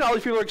changed. Look, all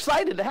these people are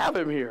excited to have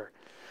him here.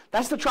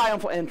 That's the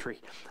triumphal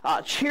entry.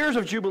 Cheers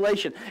of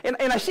jubilation. And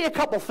I see a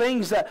couple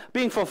things that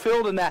being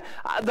fulfilled in that.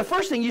 The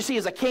first thing you see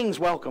is a king's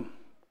welcome.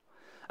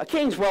 A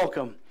king's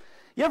welcome.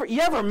 You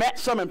ever met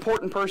some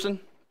important person?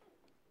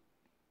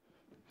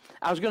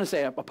 I was going to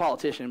say a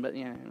politician, but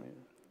yeah.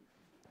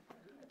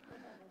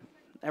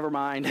 Never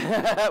mind.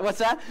 What's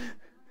that?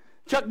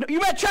 You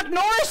met Chuck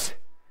Norris?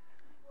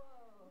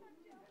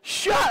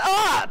 Shut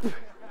up!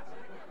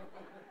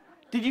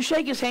 Did you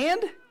shake his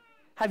hand?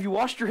 Have you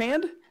washed your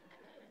hand?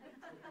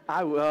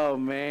 Oh,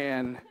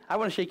 man. I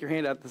want to shake your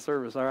hand at the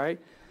service, all right?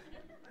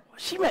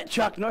 She met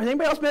Chuck Norris.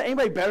 Anybody else met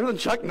anybody better than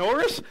Chuck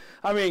Norris?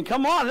 I mean,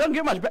 come on. It doesn't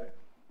get much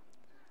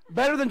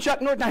better than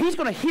Chuck Norris. Now, he's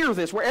going to hear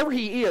this wherever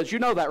he is. You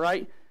know that,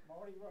 right?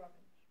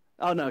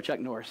 Oh, no, Chuck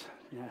Norris.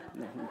 Yeah.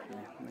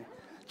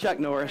 Chuck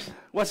Norris.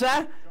 What's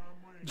that?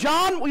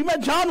 John? We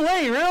met John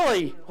Wayne,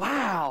 really?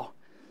 Wow.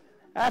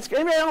 That's good.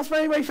 Anybody else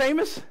met anybody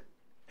famous?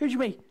 Who'd you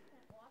meet?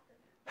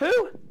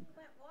 Who?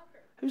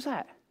 Who's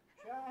that?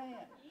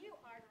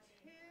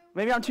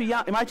 Maybe I'm too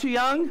young. Am I too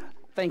young?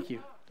 Thank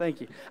you. Thank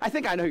you. I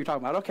think I know who you're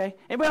talking about. Okay.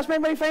 Anybody else met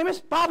anybody famous?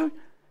 Bob?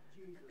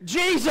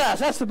 Jesus.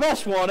 That's the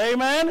best one.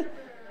 Amen.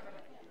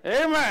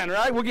 Amen.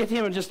 Right? We'll get to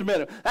him in just a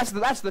minute.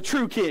 That's the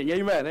true king.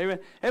 Amen. Amen.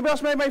 Anybody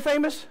else met anybody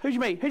famous? Who'd you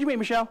meet? Who'd you meet,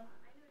 Michelle?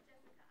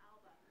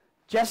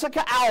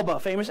 Jessica Alba,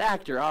 famous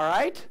actor, all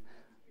right?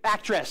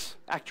 Actress,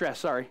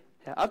 sorry.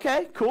 Yeah,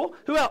 okay, cool.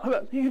 Who else?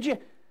 Who'd you?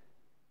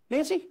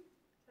 Nancy? Tex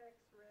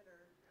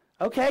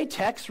Ritter. Okay,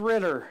 Tex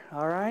Ritter,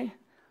 all right.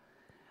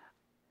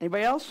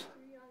 Anybody else?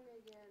 Too young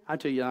again. I'm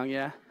too young,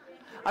 yeah.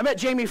 I met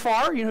Jamie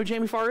Farr. You know who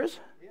Jamie Farr is?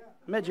 Yeah.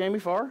 I met Jamie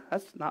Farr.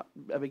 That's not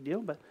a big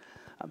deal, but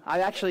I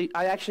actually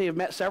have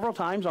met several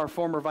times our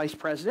former vice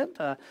president.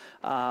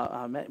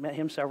 Met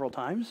him several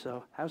times,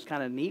 so that was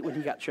kind of neat when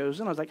he got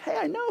chosen. I was like, hey,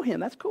 I know him.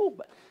 That's cool.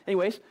 But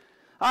anyways,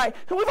 all right,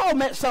 so we've all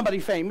met somebody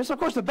famous. Of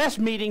course, the best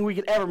meeting we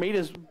could ever meet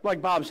is, like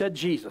Bob said,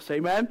 Jesus.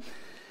 Amen.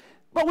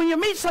 But when you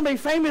meet somebody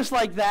famous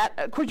like that,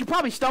 of course, you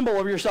probably stumble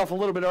over yourself a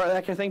little bit or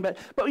that kind of thing. But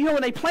you know,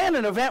 when they plan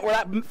an event where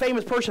that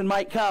famous person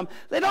might come,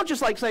 they don't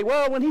just like say,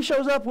 well, when he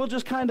shows up, we'll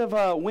just kind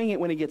of wing it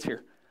when he gets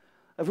here.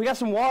 If we got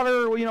some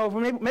water, you know,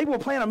 maybe we'll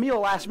plan a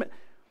meal last minute.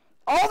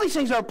 All these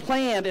things are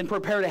planned and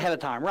prepared ahead of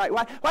time, right?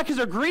 Why? Because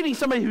they're greeting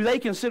somebody who they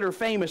consider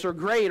famous or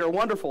great or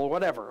wonderful or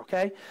whatever,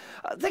 okay?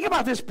 Think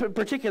about this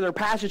particular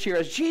passage here.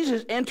 As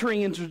Jesus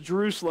entering into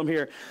Jerusalem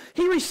here,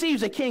 he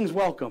receives a king's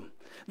welcome.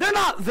 They're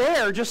not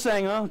there just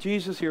saying, oh,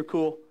 Jesus here,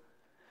 cool.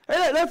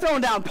 They're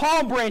throwing down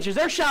palm branches.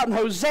 They're shouting,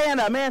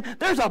 Hosanna, man.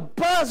 There's a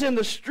buzz in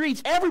the streets.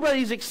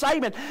 Everybody's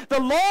excitement. The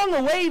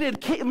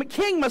long-awaited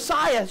King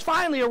Messiah is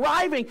finally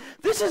arriving.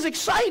 This is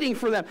exciting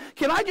for them.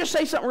 Can I just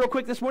say something real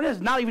quick this morning?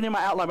 It's not even in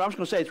my outline, but I'm just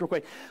going to say this real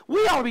quick.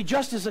 We ought to be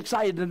just as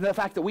excited in the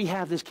fact that we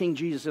have this King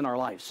Jesus in our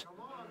lives.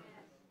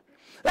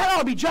 That ought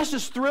to be just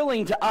as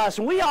thrilling to us.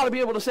 And we ought to be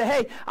able to say,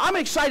 hey, I'm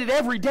excited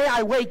every day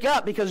I wake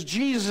up because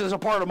Jesus is a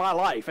part of my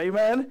life.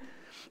 Amen?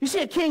 You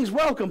see a king's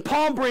welcome,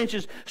 palm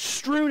branches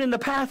strewn in the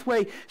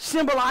pathway,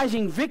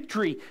 symbolizing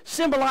victory,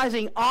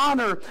 symbolizing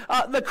honor.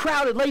 The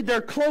crowd had laid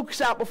their cloaks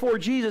out before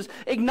Jesus,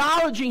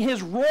 acknowledging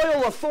his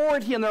royal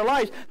authority in their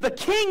lives. The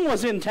king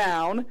was in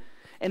town,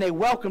 and they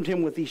welcomed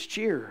him with these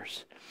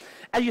cheers.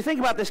 As you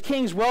think about this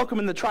king's welcome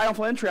and the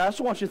triumphal entry, I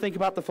also want you to think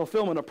about the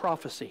fulfillment of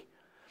prophecy.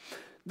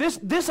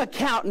 This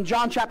account in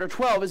John chapter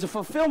 12 is a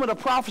fulfillment of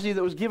prophecy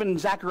that was given in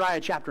Zechariah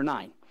chapter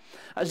 9.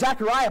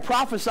 Zechariah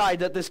prophesied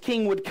that this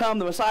king would come,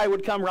 the Messiah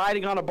would come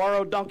riding on a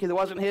borrowed donkey that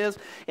wasn't his,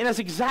 and that's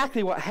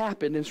exactly what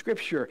happened in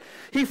Scripture.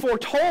 He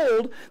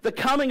foretold the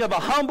coming of a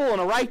humble and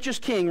a righteous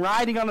king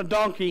riding on a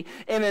donkey,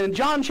 and in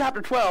John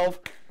chapter 12,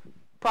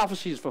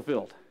 prophecy is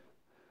fulfilled.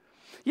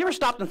 You ever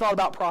stopped and thought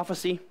about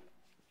prophecy?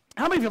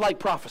 How many of you like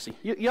prophecy?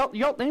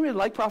 Anybody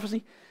like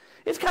prophecy?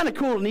 It's kind of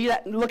cool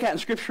to look at in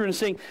Scripture and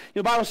sing.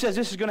 The Bible says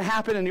this is going to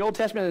happen in the Old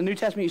Testament and the New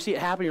Testament. You see it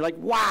happen, you're like,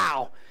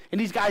 wow. And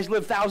these guys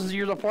live thousands of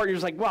years apart. You're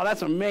just like, wow,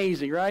 that's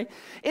amazing, right?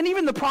 And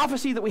even the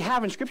prophecy that we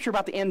have in Scripture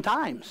about the end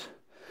times.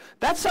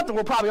 That's something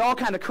we're probably all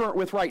kind of current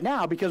with right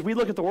now because we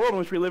look at the world in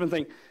which we live and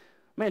think,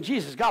 man,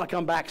 Jesus has got to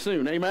come back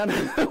soon, amen?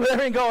 With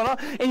everything going on.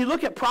 And you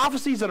look at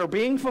prophecies that are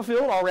being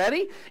fulfilled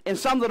already and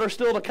some that are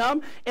still to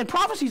come. And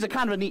prophecies are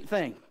kind of a neat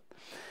thing.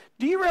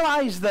 Do you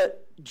realize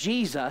that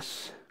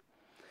Jesus...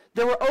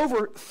 There were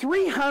over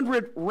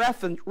 300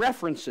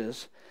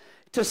 references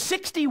to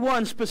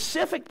 61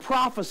 specific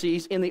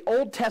prophecies in the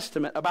Old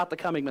Testament about the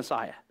coming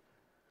Messiah.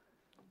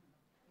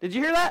 Did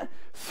you hear that?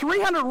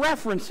 300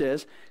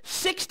 references,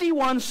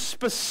 61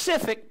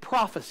 specific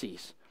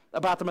prophecies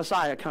about the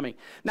Messiah coming.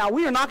 Now,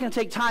 we are not going to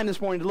take time this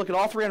morning to look at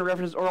all 300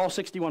 references or all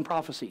 61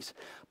 prophecies,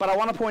 but I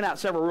want to point out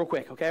several real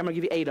quick, okay? I'm going to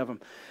give you 8 of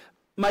them.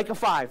 Micah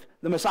 5,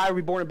 the Messiah would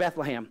be born in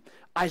Bethlehem.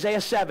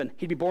 Isaiah 7,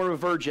 he'd be born of a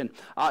virgin.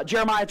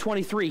 Jeremiah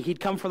 23, he'd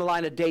come from the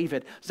line of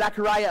David.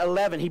 Zechariah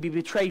 11, he'd be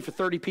betrayed for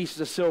 30 pieces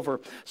of silver.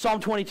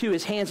 Psalm 22,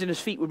 his hands and his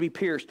feet would be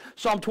pierced.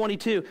 Psalm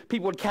 22,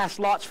 people would cast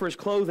lots for his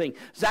clothing.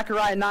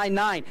 Zechariah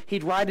 9:9,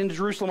 he'd ride into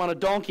Jerusalem on a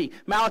donkey.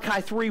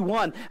 Malachi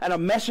 3:1, and a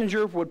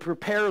messenger would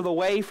prepare the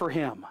way for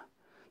him.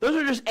 Those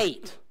are just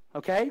 8,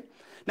 okay?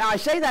 Now, I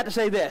say that to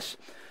say this.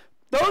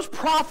 Those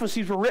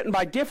prophecies were written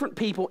by different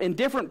people in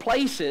different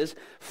places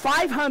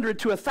 500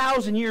 to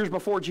 1,000 years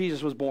before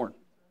Jesus was born.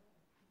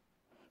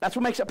 That's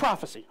what makes it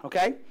prophecy,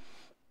 okay?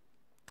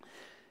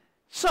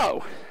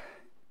 So,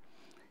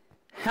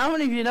 how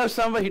many of you know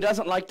somebody who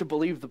doesn't like to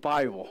believe the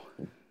Bible?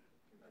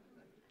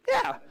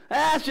 Yeah,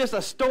 that's just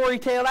a story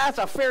tale. That's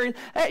a fairy.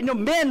 Hey,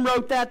 men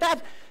wrote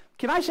that.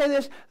 Can I say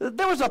this?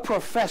 There was a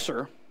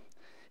professor.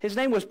 His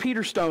name was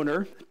Peter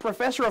Stoner,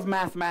 professor of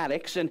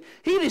mathematics, and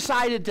he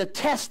decided to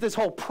test this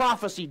whole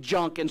prophecy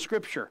junk in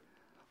Scripture.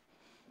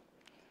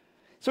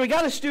 So he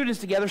got his students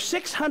together,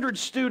 600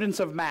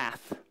 students of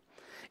math,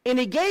 and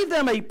he gave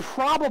them a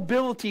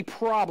probability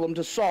problem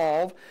to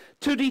solve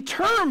to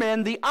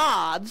determine the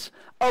odds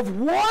of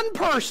one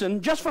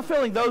person just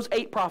fulfilling those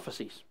 8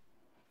 prophecies.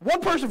 One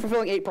person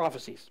fulfilling 8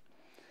 prophecies.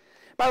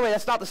 By the way,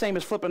 that's not the same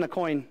as flipping a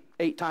coin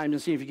 8 times and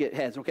see if you get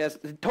heads, okay? That's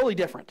totally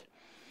different.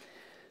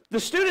 The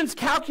students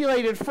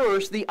calculated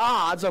first the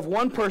odds of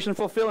one person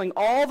fulfilling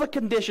all the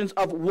conditions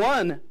of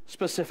one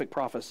specific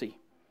prophecy,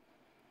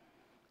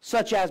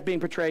 such as being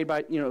betrayed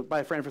by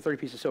a friend for 30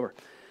 pieces of silver.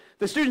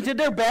 The students did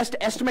their best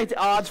to estimate the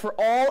odds for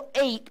all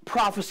 8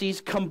 prophecies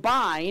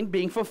combined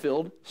being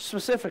fulfilled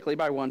specifically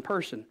by one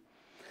person.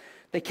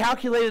 They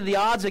calculated the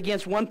odds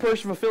against one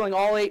person fulfilling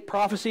all 8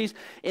 prophecies,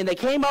 and they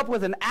came up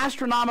with an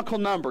astronomical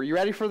number. You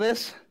ready for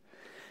this?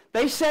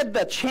 They said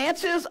the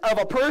chances of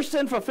a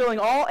person fulfilling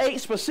all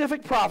 8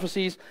 specific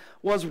prophecies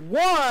was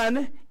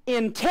 1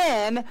 in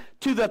 10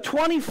 to the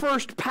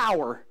 21st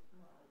power.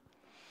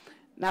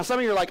 Now, some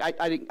of you are like,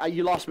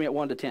 you lost me at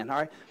 1 to 10,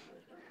 all right?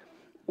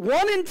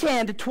 1 in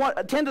 10 to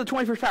 10 to the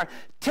 21st power.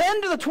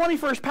 10 to the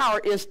 21st power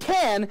is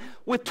 10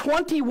 with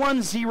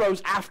 21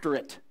 zeros after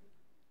it.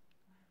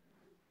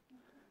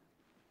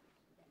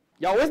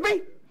 Y'all with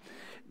me?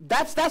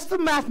 That's the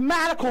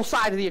mathematical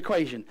side of the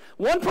equation.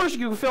 One person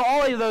can fulfill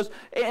all 8 of those,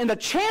 and the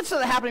chances of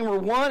that happening were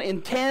 1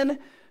 in 10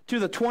 to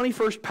the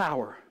 21st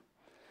power.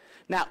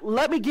 Now,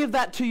 let me give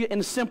that to you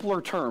in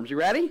simpler terms. You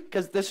ready?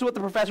 Because this is what the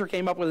professor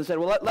came up with and said,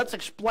 well, let's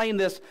explain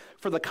this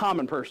for the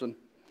common person.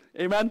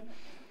 Amen?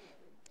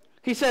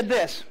 He said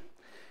this,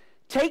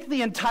 take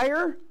the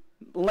entire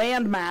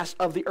land mass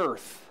of the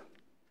earth,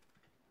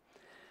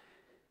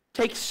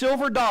 take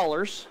silver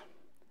dollars,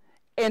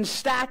 and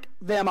stack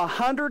them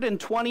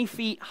 120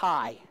 feet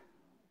high.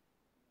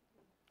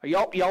 Are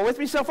y'all with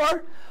me so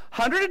far?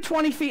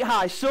 120 feet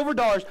high, silver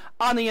dollars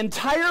on the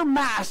entire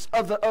mass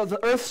of the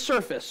earth's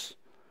surface.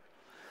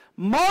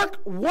 Mark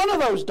one of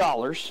those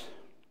dollars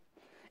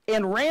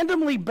and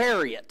randomly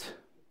bury it.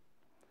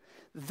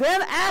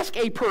 Then ask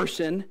a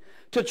person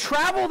to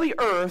travel the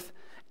earth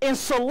and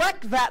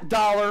select that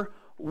dollar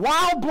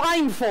while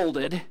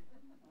blindfolded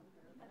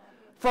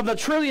from the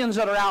trillions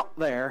that are out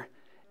there,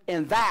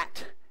 and that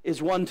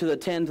is 1 to the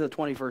 10 to the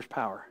 21st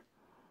power.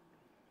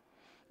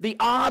 The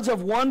odds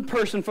of one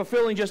person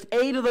fulfilling just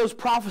 8 of those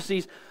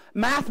prophecies,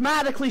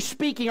 mathematically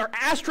speaking, are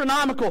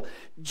astronomical.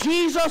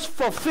 Jesus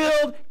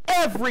fulfilled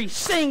every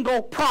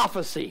single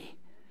prophecy.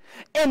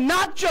 And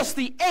not just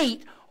the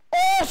 8,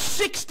 all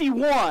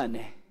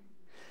 61.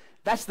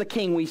 That's the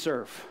King we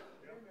serve.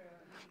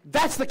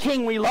 That's the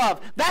King we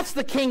love. That's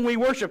the King we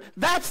worship.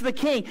 That's the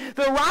King.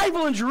 The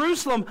arrival in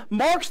Jerusalem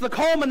marks the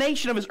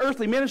culmination of his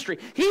earthly ministry.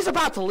 He's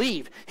about to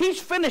leave.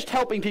 He's finished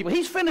helping people.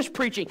 He's finished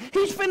preaching.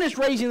 He's finished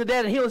raising the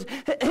dead and healing.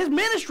 His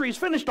ministry is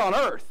finished on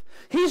earth.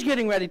 He's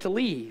getting ready to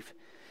leave.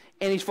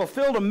 And he's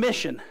fulfilled a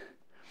mission.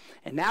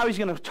 And now he's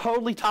going to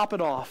totally top it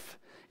off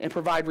and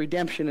provide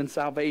redemption and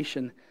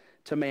salvation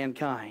to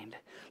mankind.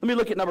 Let me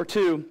look at number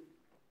 2.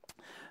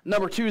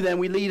 Number 2, then,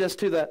 we lead us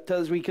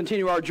as we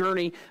continue our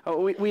journey,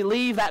 we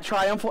leave that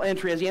triumphal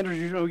entry as he enters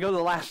Jerusalem. We go to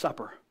the Last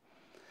Supper.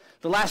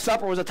 The Last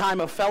Supper was a time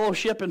of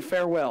fellowship and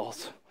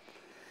farewells.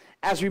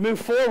 As we move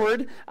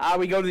forward,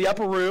 we go to the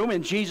upper room,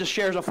 and Jesus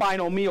shares a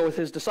final meal with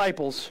his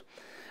disciples.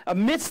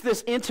 Amidst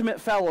this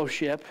intimate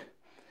fellowship,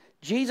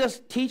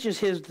 Jesus teaches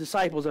his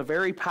disciples a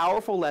very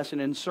powerful lesson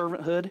in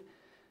servanthood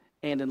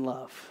and in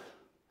love.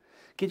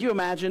 Could you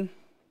imagine?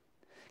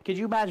 Could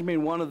you imagine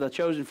being one of the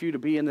chosen few to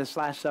be in this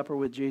Last Supper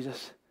with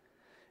Jesus?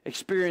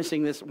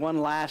 Experiencing this one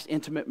last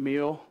intimate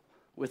meal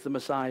with the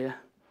Messiah.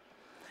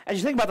 As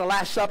you think about the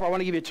Last Supper, I want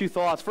to give you 2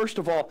 thoughts. First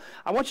of all,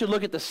 I want you to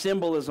look at the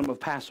symbolism of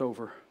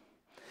Passover.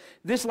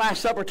 This Last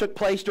Supper took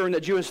place during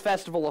the Jewish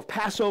festival of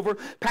Passover.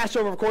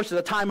 Passover, of course, is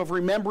a time of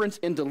remembrance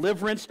and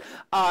deliverance.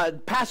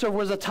 Passover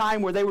was a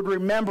time where they would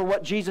remember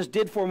what Jesus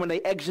did for them when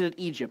they exited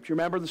Egypt. You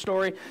remember the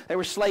story? They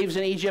were slaves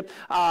in Egypt.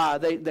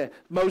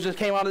 Moses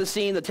came onto the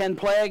scene, the 10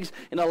 plagues.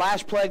 In the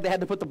last plague, they had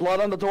to put the blood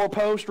on the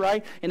doorpost,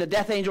 right? And the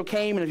death angel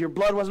came, and if your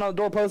blood wasn't on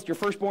the doorpost, your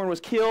firstborn was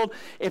killed.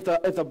 If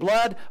the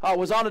blood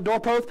was on the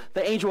doorpost,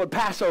 the angel would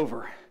pass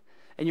over,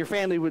 and your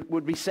family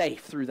would be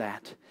safe through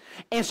that.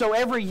 And so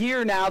every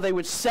year now they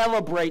would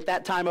celebrate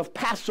that time of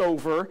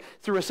Passover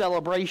through a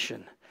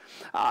celebration.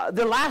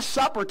 The Last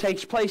Supper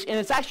takes place, and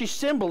it's actually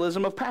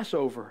symbolism of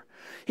Passover.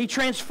 He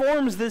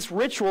transforms this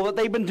ritual that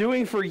they've been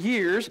doing for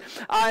years,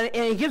 and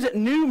he gives it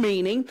new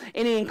meaning,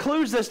 and he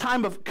includes this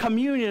time of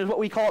communion, is what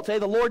we call it today,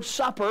 the Lord's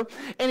Supper,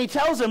 and he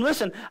tells them,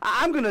 listen,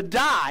 I'm going to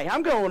die,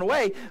 I'm going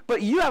away,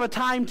 but you have a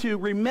time to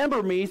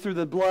remember me through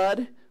the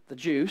blood, the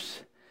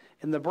juice,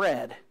 and the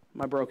bread,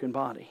 my broken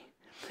body.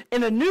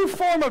 In a new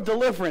form of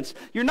deliverance,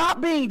 you're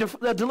not being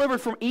delivered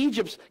from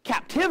Egypt's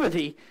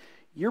captivity,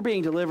 you're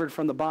being delivered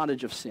from the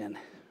bondage of sin.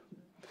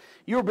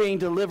 You're being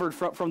delivered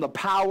from the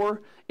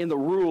power and the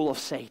rule of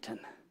Satan.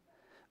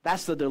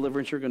 That's the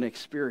deliverance you're going to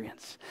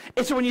experience.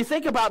 And so when you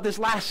think about this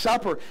Last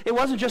Supper, it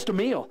wasn't just a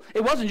meal.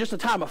 It wasn't just a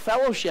time of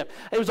fellowship.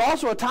 It was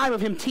also a time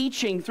of him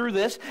teaching through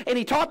this, and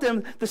he taught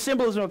them the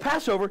symbolism of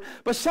Passover.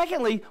 But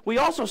secondly, we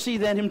also see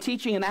then him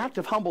teaching an act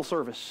of humble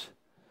service.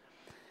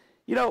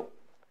 You know,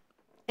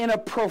 in a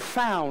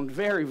profound,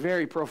 very,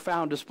 very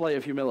profound display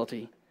of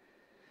humility,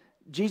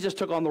 Jesus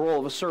took on the role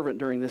of a servant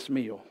during this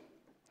meal.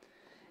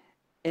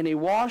 And he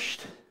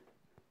washed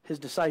his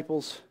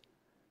disciples'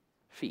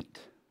 feet.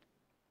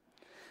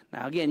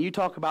 Now again, you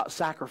talk about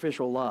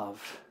sacrificial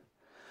love.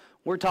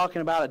 We're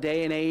talking about a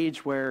day and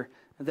age where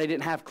they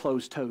didn't have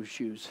closed-toed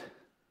shoes.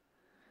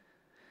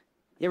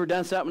 You ever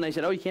done something and they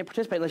said, oh, you can't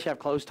participate unless you have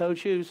closed-toed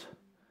shoes?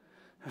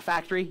 A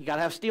factory, you got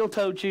to have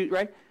steel-toed shoes,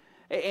 right?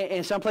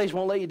 And some places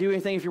won't let you do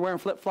anything if you're wearing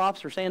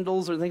flip-flops or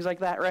sandals or things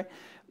like that, right?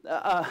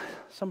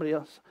 Somebody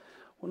else,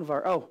 one of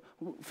our,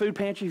 food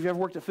pantry. If you ever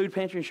worked at food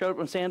pantry and showed up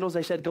in sandals,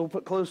 they said, go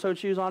put closed-toed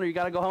shoes on or you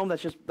got to go home.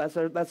 That's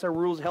their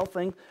rules, health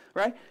thing,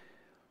 right?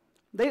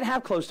 They didn't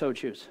have closed-toed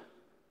shoes.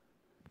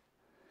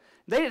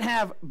 They didn't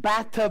have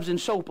bathtubs and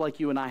soap like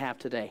you and I have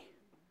today.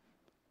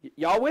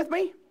 Y'all with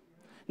me?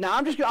 Now,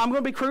 I'm going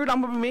to be crude.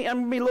 I'm going to be a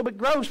little bit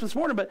gross this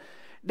morning, but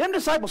them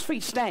disciples'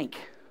 feet stank.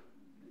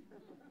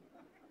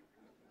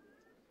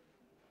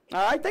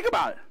 All right, think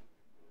about it.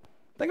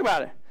 Think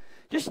about it.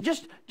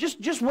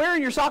 Just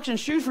wearing your socks and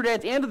shoes for a day,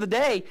 at the end of the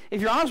day, if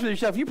you're honest with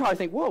yourself, you probably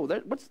think, whoa,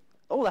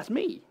 that's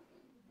me.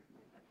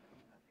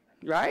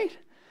 Right?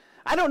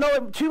 I don't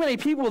know too many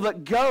people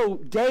that go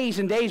days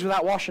and days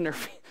without washing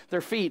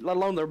their feet, let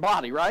alone their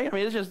body, right? I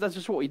mean, that's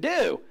just what we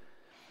do.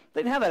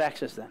 They didn't have that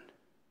access then.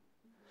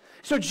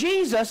 So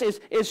Jesus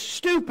is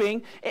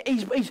stooping,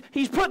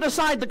 he's putting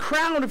aside the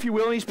crown, if you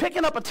will, and he's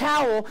picking up a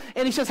towel,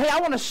 and he says, hey, I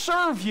want to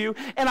serve you,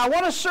 and I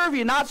want to serve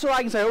you not so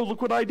I can say, oh,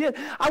 look what I did.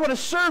 I want to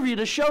serve you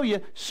to show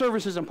you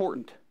service is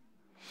important.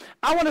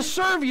 I want to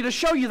serve you to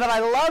show you that I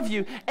love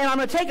you, and I'm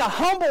going to take a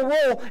humble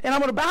role, and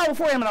I'm going to bow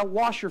before you, and I'm going to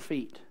wash your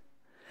feet.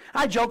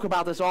 I joke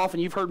about this often.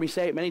 You've heard me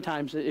say it many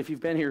times if you've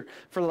been here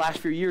for the last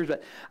few years,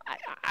 but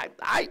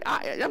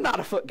I'm not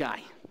a foot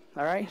guy,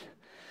 all right?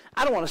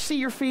 I don't want to see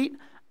your feet.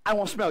 I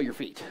want to smell your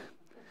feet.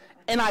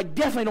 And I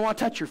definitely don't want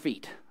to touch your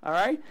feet, all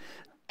right?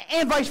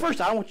 And vice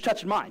versa. I don't want you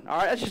touching mine, all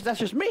right? That's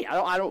just me.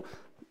 I don't.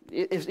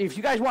 If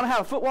you guys want to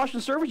have a foot washing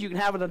service, you can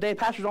have it on the day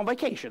pastor's on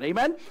vacation,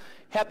 amen?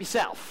 Help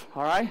yourself,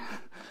 all right?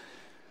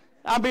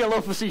 I'm being a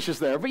little facetious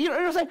there, but you know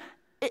what I'm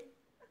saying?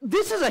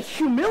 This is a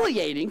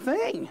humiliating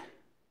thing.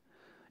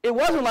 It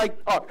wasn't like,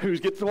 oh, who's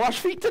getting to wash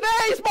feet today?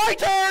 It's my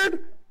turn.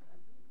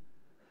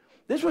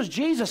 This was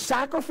Jesus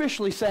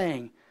sacrificially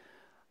saying,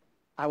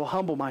 I will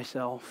humble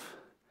myself,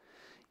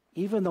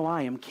 even though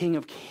I am King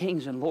of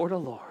Kings and Lord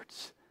of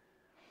Lords,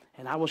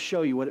 and I will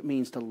show you what it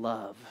means to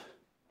love,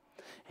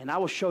 and I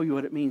will show you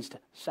what it means to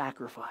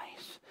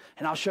sacrifice,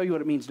 and I'll show you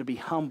what it means to be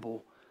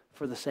humble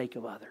for the sake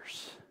of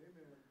others.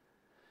 Amen.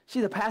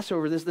 See, the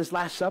Passover, this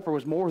Last Supper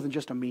was more than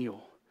just a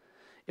meal.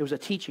 It was a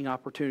teaching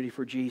opportunity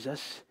for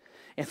Jesus,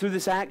 and through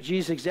this act,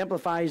 Jesus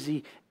exemplifies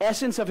the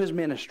essence of his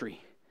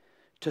ministry,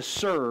 to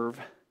serve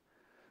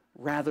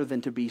rather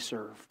than to be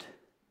served.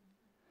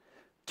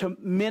 To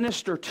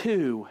minister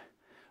to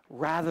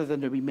rather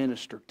than to be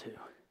ministered to.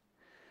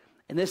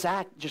 And this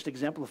act just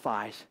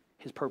exemplifies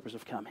his purpose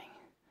of coming.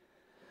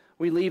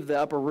 We leave the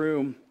upper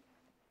room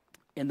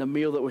in the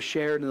meal that was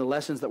shared and the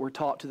lessons that were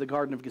taught to the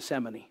Garden of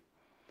Gethsemane.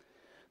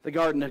 The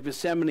Garden of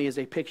Gethsemane is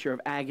a picture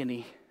of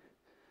agony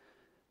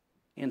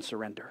and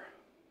surrender.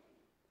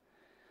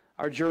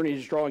 Our journey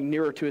is drawing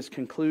nearer to its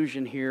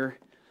conclusion here,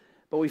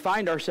 but we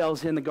find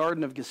ourselves in the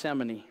Garden of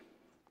Gethsemane.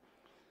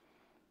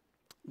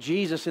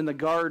 Jesus in the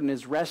garden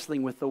is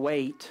wrestling with the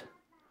weight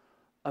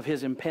of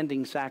his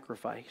impending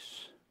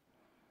sacrifice.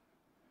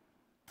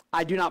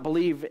 I do not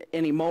believe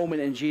any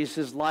moment in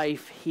Jesus'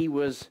 life he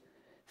was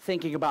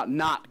thinking about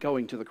not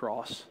going to the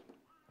cross.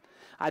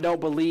 I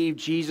don't believe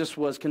Jesus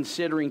was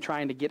considering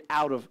trying to get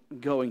out of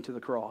going to the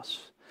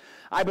cross.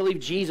 I believe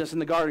Jesus in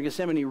the Garden of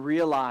Gethsemane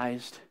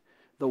realized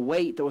the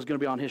weight that was going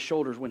to be on his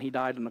shoulders when he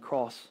died on the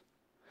cross.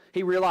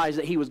 He realized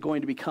that he was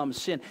going to become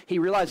sin. He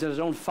realized that his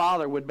own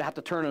father would have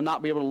to turn and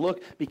not be able to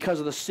look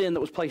because of the sin that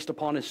was placed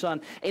upon his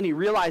son. And he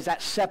realized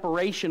that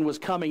separation was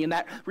coming, and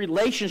that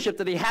relationship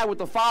that he had with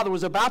the Father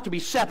was about to be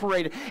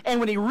separated. And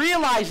when he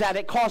realized that,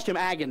 it caused him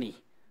agony.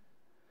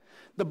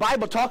 The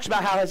Bible talks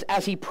about how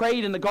as he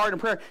prayed in the garden of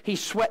prayer, he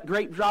sweat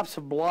great drops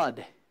of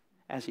blood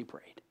as he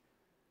prayed.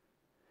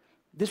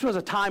 This was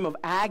a time of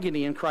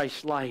agony in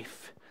Christ's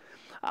life.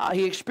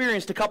 He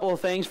experienced a couple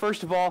of things.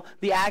 First of all,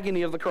 the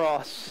agony of the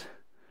cross.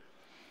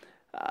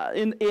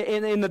 In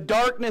the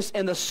darkness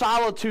and the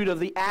solitude of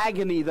the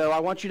agony, though, I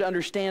want you to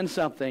understand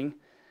something.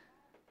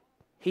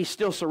 He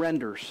still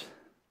surrenders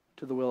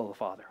to the will of the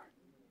Father.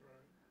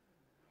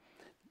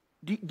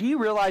 Do you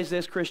realize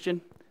this,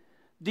 Christian?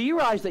 Do you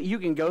realize that you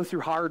can go through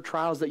hard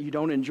trials that you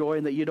don't enjoy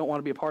and that you don't want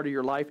to be a part of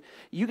your life?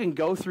 You can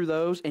go through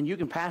those and you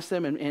can pass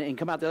them and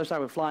come out the other side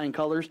with flying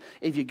colors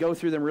if you go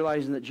through them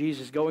realizing that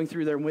Jesus is going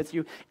through them with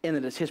you and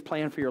that it's his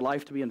plan for your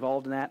life to be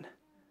involved in that.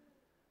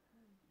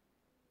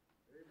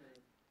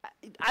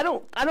 I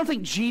don't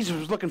think Jesus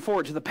was looking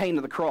forward to the pain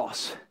of the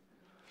cross.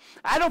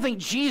 I don't think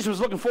Jesus was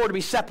looking forward to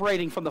be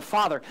separating from the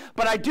Father.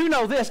 But I do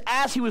know this,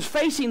 as he was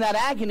facing that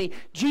agony,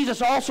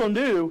 Jesus also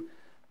knew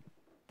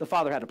the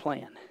Father had a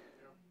plan.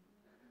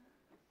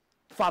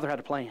 The Father had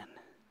a plan.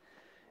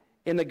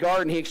 In the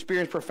garden, he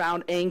experienced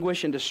profound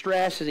anguish and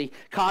distress as he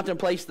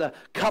contemplates the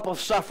cup of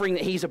suffering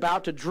that he's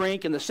about to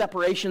drink and the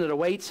separation that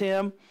awaits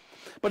him.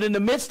 But in the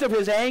midst of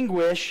his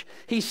anguish,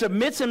 he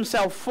submits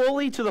himself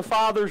fully to the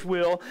Father's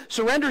will,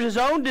 surrenders his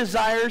own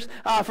desires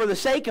for the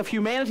sake of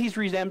humanity's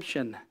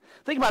redemption.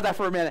 Think about that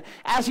for a minute.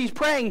 As he's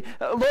praying,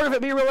 Lord, if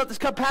it be real, let this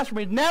cup pass from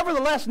me.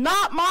 Nevertheless,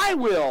 not my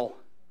will,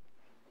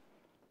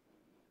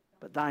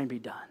 but thine be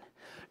done.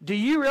 Do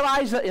you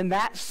realize that in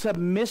that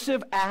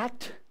submissive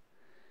act,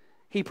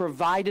 he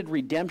provided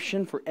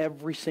redemption for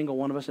every single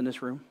one of us in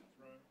this room?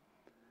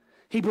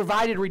 He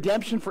provided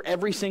redemption for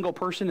every single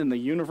person in the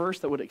universe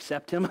that would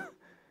accept him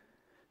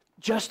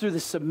just through the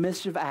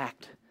submissive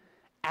act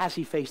as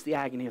he faced the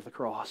agony of the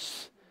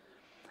cross.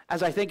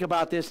 As I think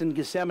about this in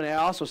Gethsemane, I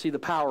also see the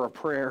power of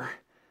prayer.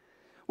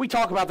 We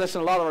talk about this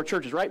in a lot of our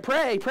churches, right?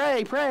 Pray,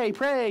 pray, pray,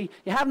 pray.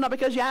 You have not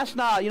because you ask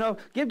not. You know,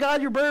 give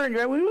God your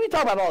burden. We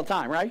talk about it all the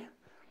time, right?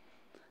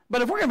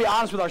 But if we're going to be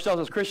honest with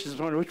ourselves as Christians,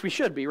 which we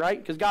should be, right?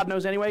 Because God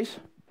knows anyways.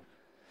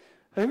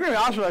 If we're going to be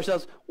honest with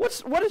ourselves,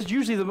 what is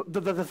usually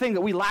the thing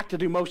that we lack to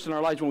do most in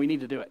our lives when we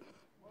need to do it?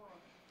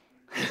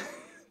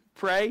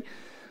 Pray.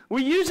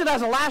 We use it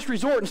as a last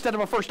resort instead of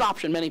a first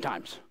option many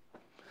times.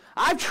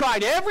 I've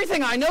tried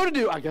everything I know to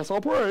do. I guess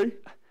I'll pray.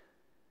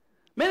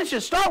 Man, it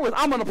should start with,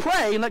 I'm going to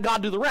pray and let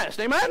God do the rest.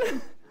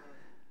 Amen?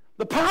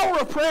 The power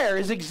of prayer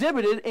is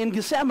exhibited in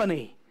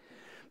Gethsemane.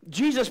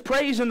 Jesus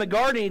prays in the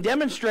garden. He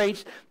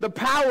demonstrates the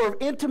power of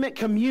intimate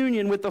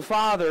communion with the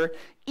Father,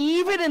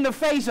 even in the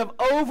face of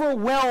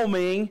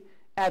overwhelming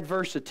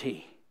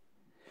adversity.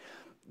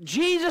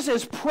 Jesus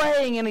is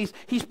praying and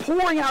he's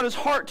pouring out his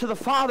heart to the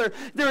Father.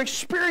 They're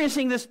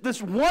experiencing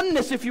this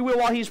oneness, if you will,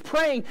 while he's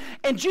praying.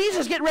 And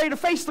Jesus is getting ready to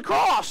face the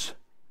cross.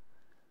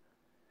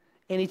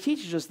 And he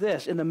teaches us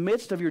this: in the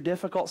midst of your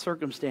difficult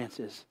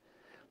circumstances,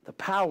 the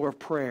power of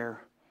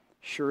prayer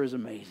sure is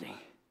amazing.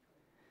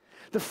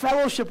 The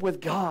fellowship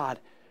with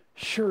God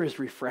sure is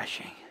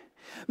refreshing.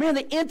 Man,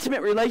 the intimate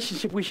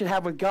relationship we should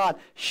have with God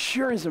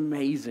sure is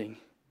amazing.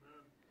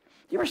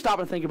 You ever stop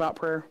and think about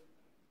prayer?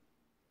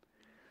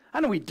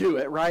 I know we do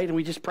it, right? And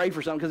we just pray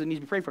for something because it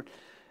needs to be prayed for.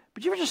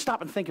 But you ever just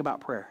stop and think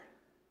about prayer?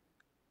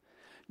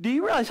 Do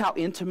you realize how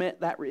intimate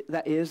that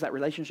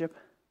relationship?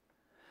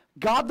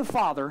 God the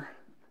Father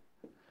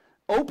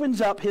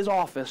opens up his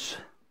office,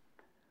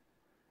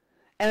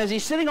 and as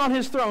he's sitting on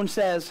his throne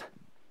says,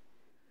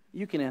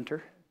 you can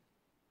enter.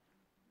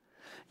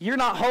 You're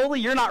not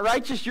holy, you're not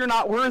righteous, you're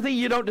not worthy,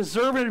 you don't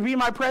deserve it to be in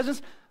my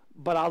presence,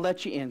 but I'll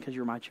let you in because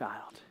you're my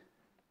child.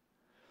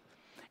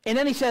 And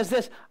then he says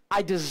this: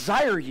 I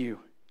desire you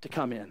to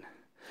come in.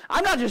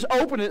 I'm not just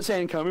opening it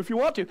saying come if you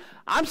want to.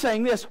 I'm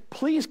saying this: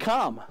 please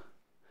come.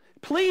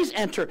 Please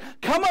enter.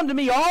 Come unto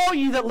me, all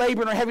ye that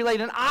labor and are heavy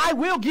laden, and I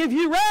will give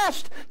you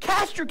rest.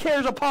 Cast your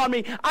cares upon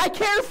me. I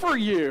care for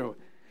you.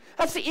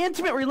 That's the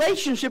intimate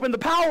relationship and the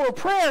power of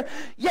prayer.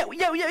 Yet we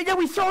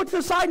throw it to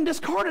the side and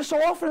discard it so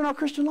often in our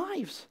Christian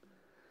lives.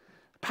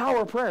 The power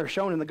of prayer is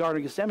shown in the Garden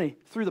of Gethsemane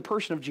through the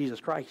person of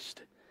Jesus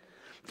Christ.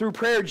 Through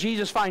prayer,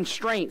 Jesus finds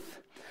strength.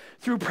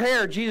 Through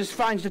prayer, Jesus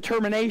finds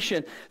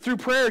determination. Through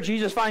prayer,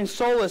 Jesus finds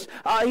solace.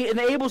 He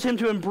enables him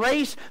to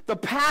embrace the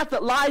path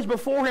that lies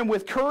before him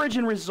with courage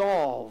and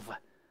resolve.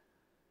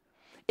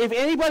 If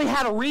anybody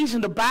had a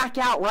reason to back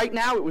out right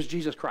now, it was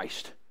Jesus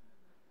Christ.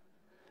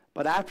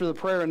 But after the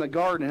prayer in the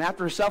garden, and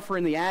after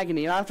suffering the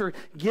agony, and after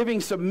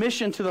giving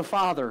submission to the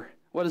Father,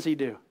 what does he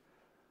do?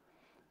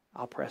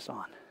 I'll press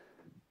on.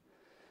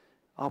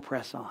 I'll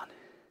press on.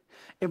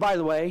 And by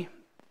the way,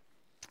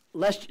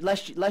 lest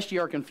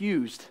you are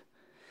confused,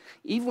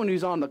 even when he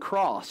was on the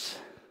cross,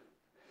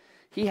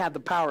 he had the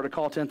power to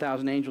call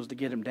 10,000 angels to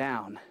get him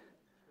down.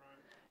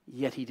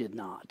 Yet he did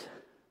not.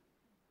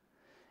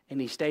 And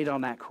he stayed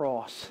on that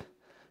cross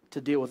to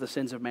deal with the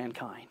sins of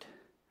mankind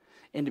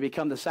and to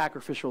become the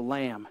sacrificial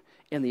lamb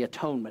in the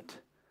atonement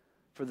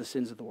for the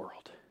sins of the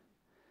world.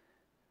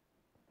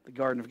 The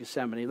Garden of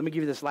Gethsemane. Let me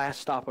give you this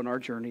last stop on our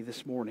journey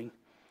this morning.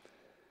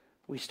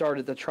 We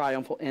started the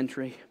triumphal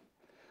entry.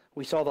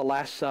 We saw the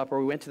Last Supper.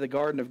 We went to the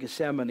Garden of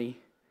Gethsemane.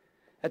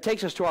 That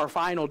takes us to our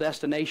final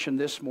destination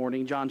this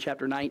morning, John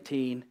chapter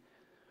 19,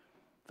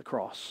 the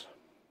cross.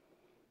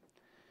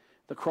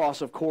 The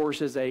cross, of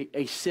course, is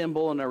a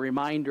symbol and a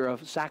reminder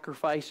of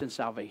sacrifice and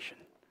salvation.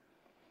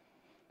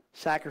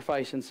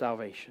 Sacrifice and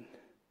salvation.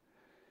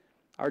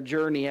 Our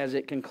journey, as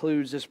it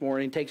concludes this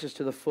morning, takes us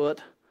to the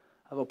foot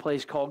of a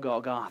place called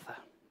Golgotha,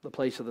 the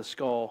place of the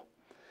skull.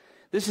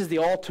 This is the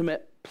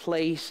ultimate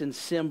place and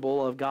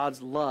symbol of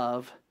God's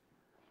love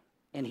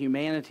and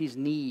humanity's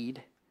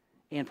need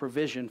and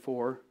provision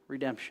for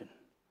redemption.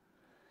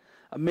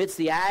 Amidst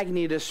the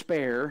agony and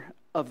despair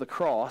of the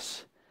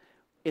cross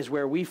is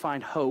where we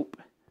find hope,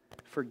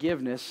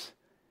 forgiveness,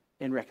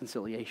 and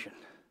reconciliation.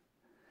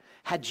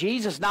 Had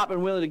Jesus not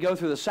been willing to go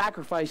through the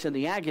sacrifice and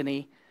the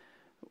agony,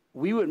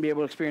 we wouldn't be able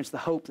to experience the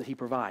hope that he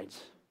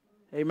provides.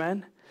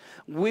 Amen?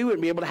 We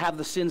wouldn't be able to have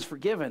the sins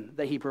forgiven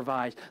that he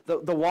provides,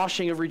 the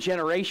washing of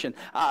regeneration,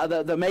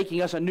 the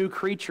making us a new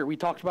creature we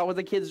talked about with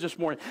the kids this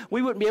morning.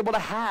 We wouldn't be able to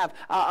have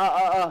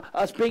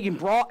us being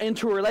brought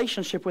into a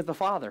relationship with the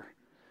Father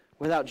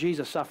without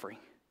Jesus suffering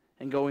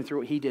and going through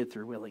what he did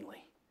through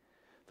willingly.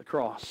 The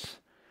cross.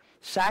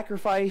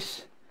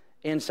 Sacrifice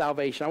and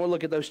salvation. I want to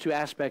look at those two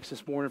aspects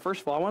this morning.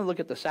 First of all, I want to look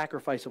at the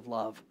sacrifice of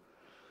love.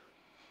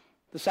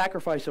 The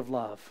sacrifice of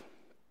love.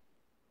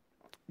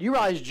 Do you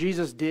realize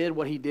Jesus did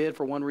what he did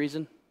for one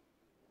reason?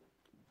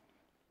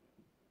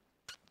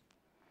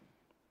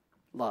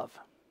 Love.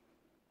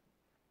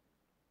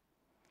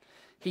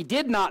 He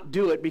did not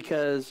do it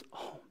because,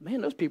 oh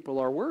man, those people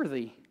are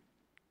worthy.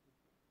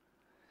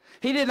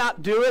 He did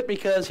not do it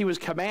because he was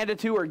commanded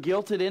to or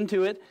guilted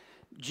into it.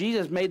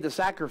 Jesus made the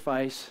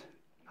sacrifice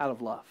out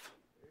of love.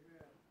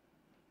 Amen.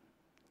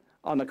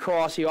 On the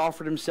cross, he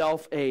offered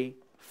himself a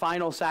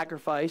final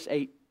sacrifice,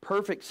 a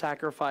perfect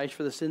sacrifice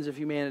for the sins of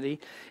humanity,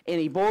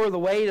 and he bore the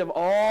weight of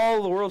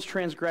all the world's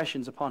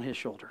transgressions upon his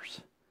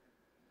shoulders.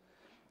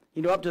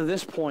 You know, up to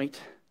this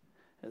point,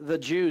 the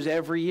Jews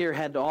every year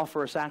had to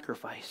offer a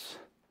sacrifice.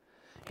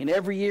 And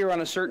every year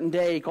on a certain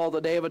day called the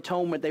Day of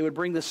Atonement, they would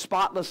bring the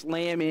spotless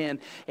lamb in,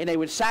 and they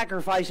would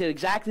sacrifice it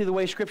exactly the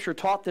way Scripture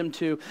taught them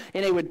to.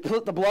 And they would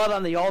put the blood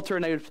on the altar,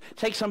 and they would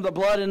take some of the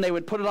blood, and they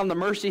would put it on the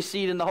mercy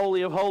seat in the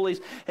Holy of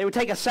Holies. They would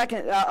take a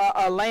second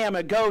a lamb,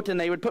 a goat, and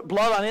they would put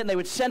blood on it, and they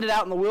would send it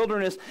out in the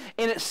wilderness.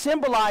 And it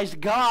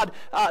symbolized God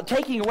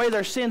taking away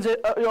their sins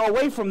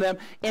away from them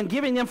and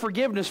giving them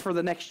forgiveness for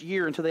the next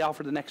year until they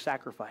offered the next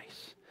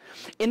sacrifice.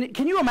 And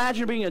can you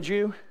imagine being a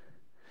Jew?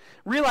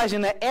 Realizing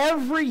that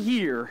every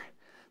year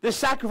this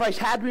sacrifice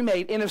had to be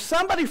made. And if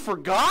somebody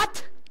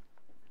forgot,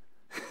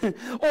 or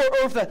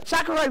if the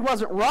sacrifice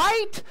wasn't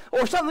right,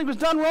 or something was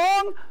done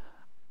wrong,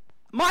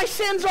 my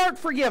sins aren't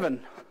forgiven.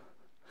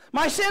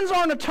 My sins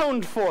aren't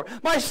atoned for.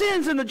 My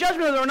sins and the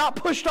judgment of them are not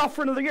pushed off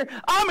for another year.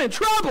 I'm in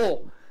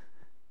trouble.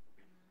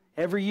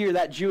 Every year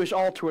that Jewish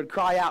altar would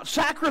cry out,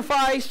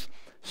 sacrifice,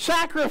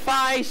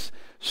 sacrifice,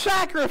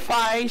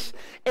 sacrifice.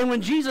 And when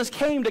Jesus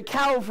came to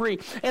Calvary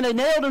and they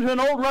nailed him to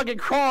an old rugged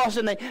cross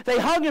and they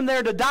hung him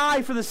there to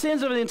die for the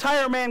sins of the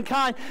entire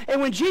mankind,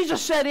 and when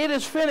Jesus said it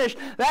is finished,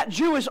 that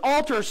Jewish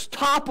altar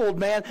toppled,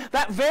 man.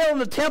 That veil in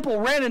the temple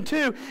ran in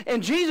two,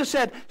 and Jesus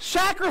said,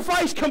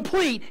 sacrifice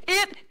complete,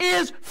 it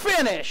is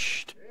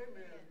finished.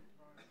 Amen.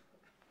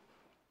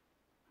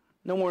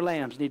 No more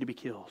lambs need to be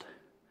killed.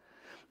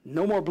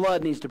 No more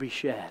blood needs to be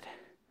shed.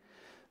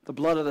 The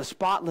blood of the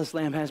spotless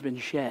lamb has been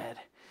shed,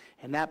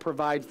 and that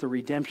provides the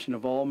redemption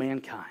of all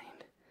mankind.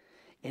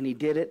 And he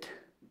did it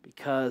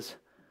because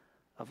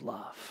of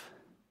love.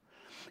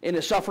 In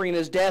his suffering and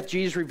his death,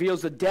 Jesus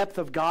reveals the depth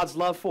of God's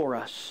love for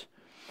us.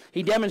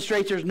 He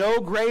demonstrates there's no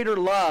greater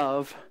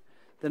love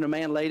than a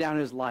man lay down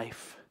his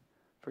life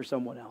for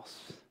someone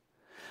else.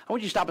 I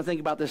want you to stop and think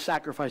about this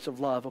sacrifice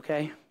of love,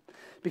 okay?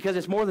 Because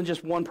it's more than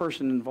just one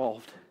person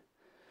involved.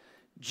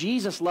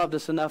 Jesus loved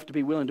us enough to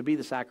be willing to be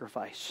the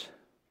sacrifice.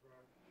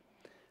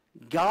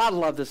 God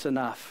loved us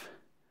enough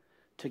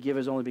to give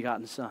his only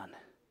begotten Son,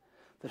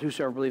 that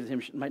whosoever believes in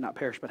him might not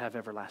perish but have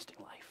everlasting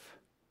life.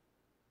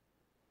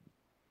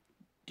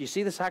 Do you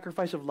see the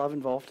sacrifice of love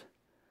involved?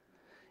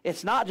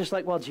 It's not just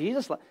like, well,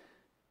 Jesus,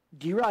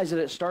 do you realize that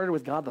it started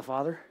with God the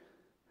Father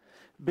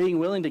being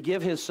willing to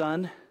give his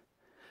Son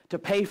to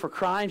pay for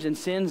crimes and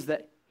sins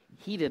that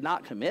he did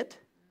not commit?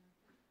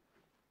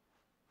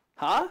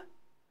 Huh?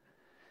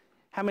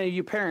 How many of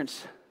you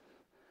parents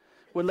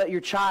would let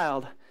your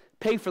child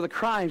pay for the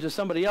crimes of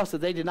somebody else that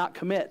they did not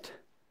commit?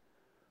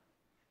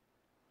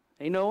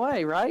 Ain't no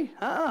way, right?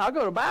 I'll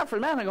go to bat for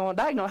the man. I'm going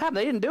to die. Ain't gonna happen.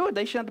 They didn't do it.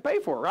 They shouldn't have to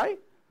pay for it, right?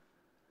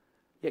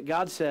 Yet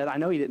God said, I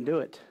know he didn't do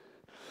it,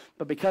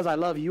 but because I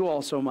love you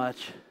all so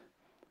much,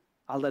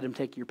 I'll let him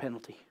take your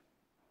penalty.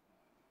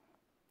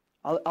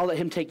 I'll let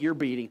him take your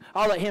beating.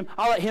 I'll let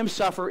him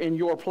suffer in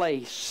your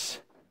place.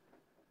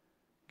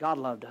 God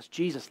loved us.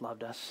 Jesus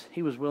loved us.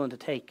 He was willing to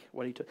take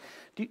what he took.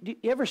 Do you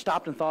ever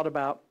stopped and thought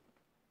about,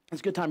 it's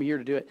a good time of year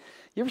to do it,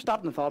 you ever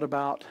stopped and thought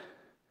about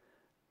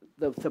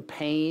the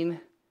pain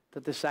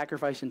that this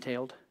sacrifice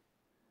entailed?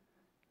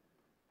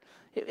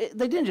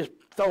 They didn't just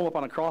throw him up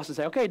on a cross and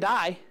say, okay,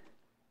 die.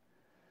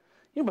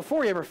 You know,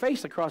 before he ever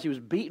faced the cross, he was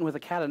beaten with a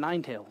cat of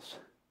nine tails.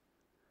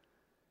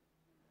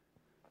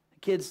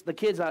 The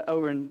kids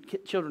over in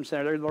Children's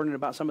Center, they're learning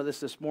about some of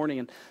this morning,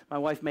 and my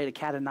wife made a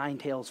cat of nine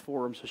tails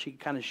for them so she could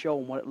kind of show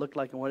them what it looked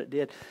like and what it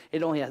did.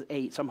 It only has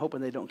 8, so I'm hoping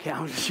they don't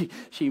count.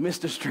 She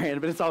missed a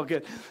strand, but it's all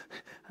good.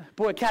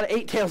 Boy, a cat of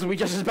 8 tails would be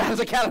just as bad as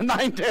a cat of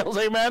 9 tails,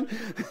 amen?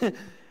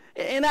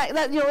 And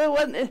that it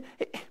wasn't.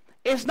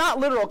 It's not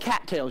literal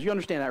cat tails. You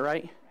understand that,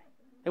 right?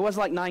 It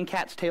wasn't like 9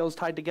 cats' tails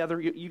tied together.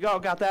 You all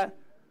got that?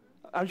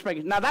 I'm just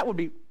making. Now that would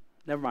be.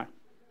 Never mind.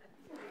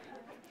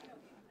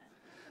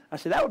 I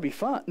said, that would be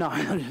fun. No,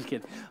 I'm just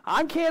kidding.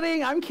 I'm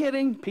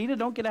kidding. Peter,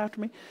 don't get after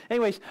me.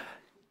 Anyways,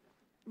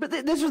 but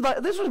this was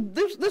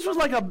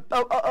like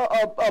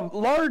a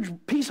large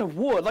piece of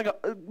wood, like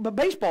a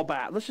baseball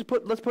bat. Let's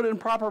put it in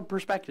proper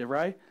perspective,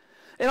 right?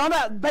 And on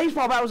that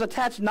baseball bat was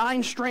attached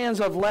 9 strands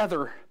of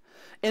leather.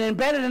 And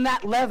embedded in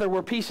that leather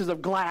were pieces of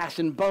glass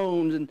and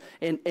bones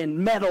and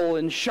metal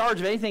and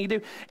shards of anything you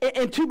do.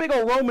 And 2 big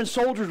old Roman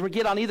soldiers would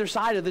get on either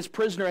side of this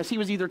prisoner as he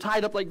was either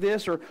tied up like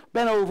this or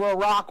bent over a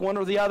rock, one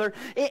or the other.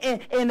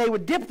 And they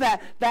would dip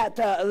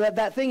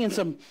that thing in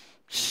some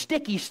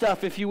sticky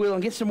stuff, if you will,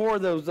 and get some more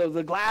of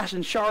the glass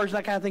and shards and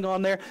that kind of thing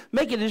on there.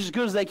 Make it as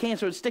good as they can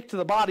so it would stick to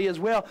the body as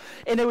well.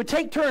 And they would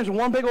take turns, and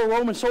one big old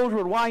Roman soldier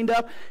would wind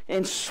up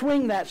and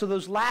swing that so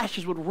those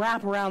lashes would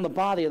wrap around the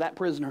body of that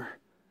prisoner.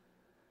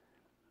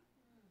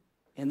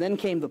 And then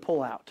came the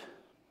pullout.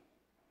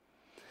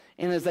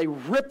 And as they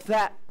ripped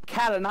that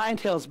cat of 9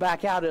 tails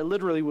back out, it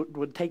literally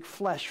would take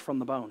flesh from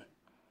the bone.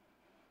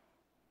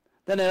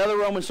 Then another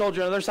Roman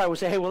soldier on the other side would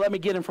say, hey, well, let me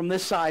get him from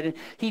this side. And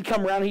he'd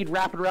come around and he'd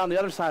wrap it around the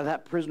other side of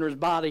that prisoner's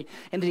body.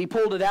 And as he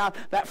pulled it out,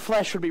 that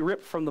flesh would be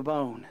ripped from the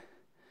bone.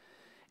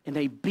 And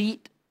they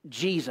beat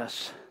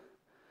Jesus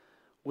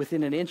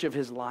within an inch of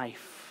his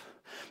life.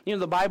 You know,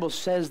 the Bible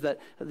says that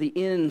the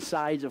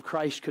insides of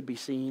Christ could be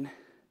seen.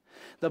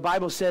 The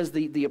Bible says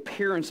the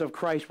appearance of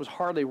Christ was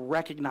hardly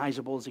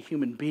recognizable as a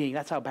human being.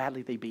 That's how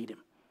badly they beat him.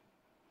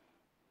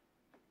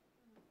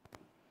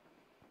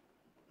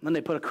 And then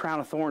they put a crown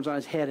of thorns on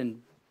his head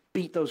and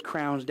beat those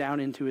crowns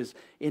down into his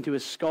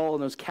skull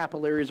and those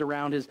capillaries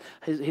around his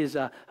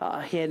head.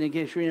 And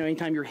again,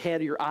 anytime your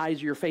head or your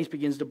eyes or your face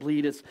begins to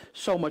bleed, it's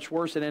so much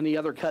worse than any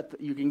other cut that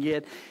you can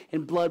get.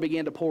 And blood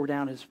began to pour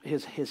down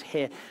his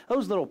head.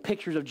 Those little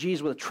pictures of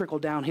Jesus with a trickle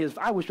down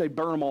I wish they'd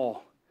burn them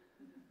all.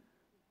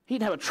 He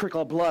didn't have a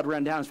trickle of blood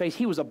running down his face.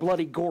 He was a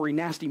bloody, gory,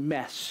 nasty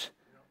mess.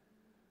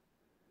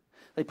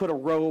 They put a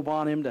robe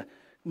on him to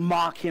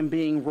mock him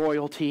being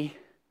royalty.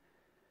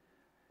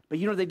 But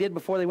you know what they did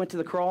before they went to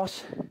the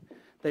cross?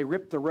 They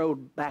ripped the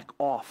robe back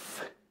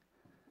off.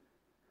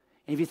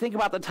 And if you think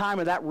about the time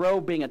of that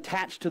robe being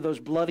attached to those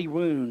bloody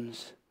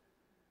wounds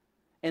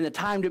and the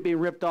time to be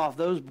ripped off,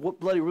 those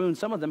bloody wounds,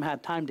 some of them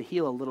had time to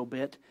heal a little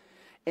bit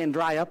and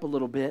dry up a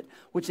little bit,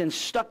 which then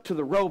stuck to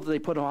the robe that they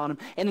put on him.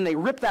 And then they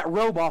ripped that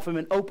robe off him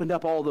and opened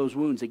up all those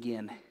wounds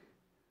again. And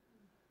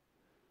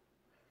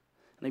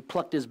they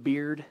plucked his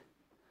beard.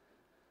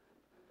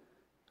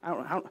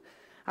 I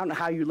don't know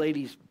how you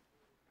ladies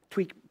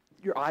tweak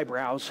your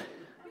eyebrows.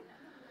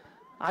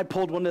 I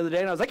pulled one the other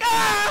day and I was like,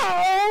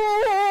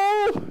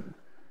 "Ow!"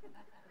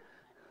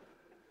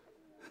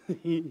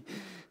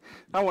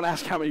 I won't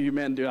ask how many of you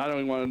men do. I don't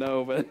even want to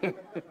know, but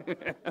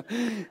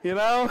you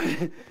know.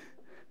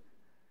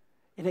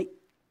 And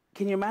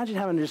can you imagine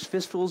having just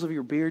fistfuls of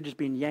your beard just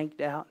being yanked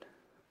out?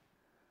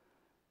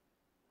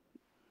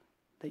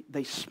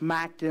 They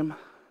smacked him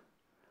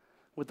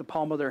with the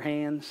palm of their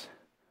hands.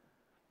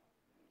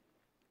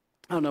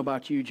 I don't know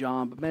about you,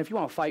 John, but man, if you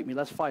want to fight me,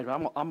 let's fight.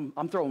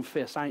 I'm throwing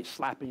fists. I ain't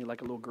slapping you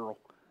like a little girl.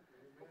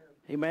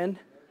 Amen?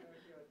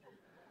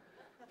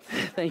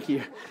 Thank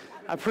you.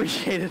 I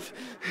appreciate it.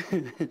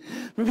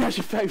 Maybe I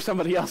should fight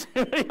somebody else.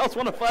 Anybody else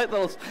want to fight?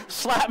 They'll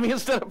slap me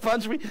instead of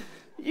punch me.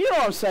 You know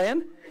what I'm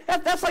saying?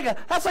 That's like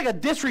a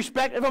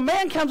disrespect. If a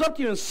man comes up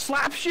to you and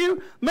slaps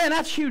you, man,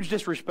 that's huge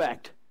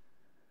disrespect.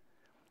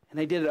 And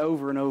they did it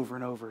over and over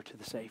and over to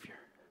the Savior.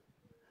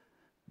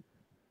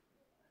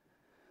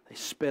 They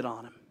spit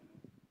on him.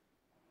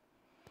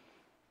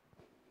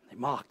 They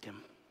mocked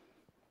him.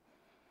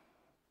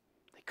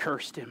 They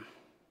cursed him.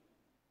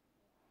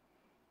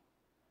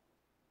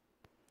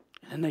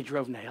 And then they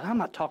drove nails. I'm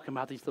not talking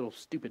about these little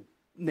stupid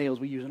nails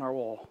we use in our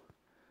wall.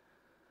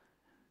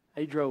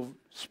 They drove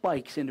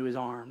spikes into his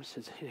arms,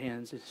 his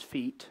hands, his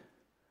feet.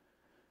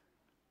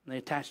 And they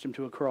attached him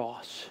to a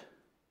cross.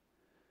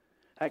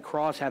 That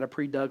cross had a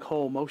pre-dug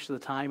hole most of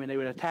the time, and they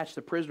would attach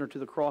the prisoner to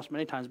the cross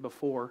many times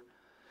before.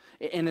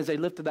 And as they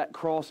lifted that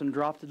cross and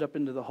dropped it up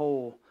into the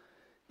hole,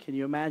 can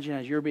you imagine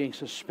as you're being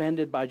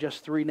suspended by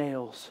just 3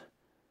 nails,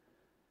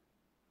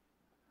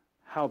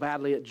 how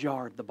badly it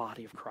jarred the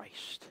body of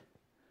Christ?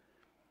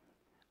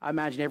 I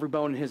imagine every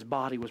bone in his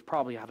body was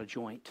probably out of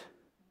joint.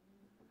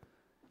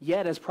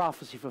 Yet, as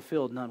prophecy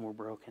fulfilled, none were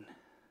broken.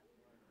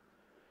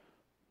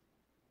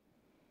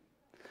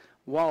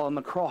 While on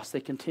the cross,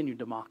 they continued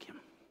to mock him.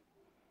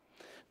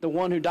 The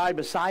one who died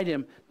beside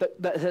him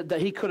that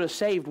he could have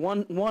saved,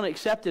 one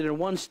accepted and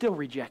one still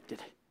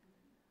rejected.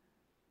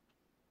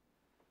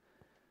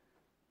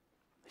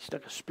 They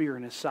stuck a spear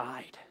in his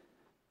side.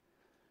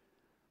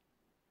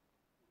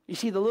 You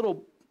see the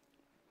little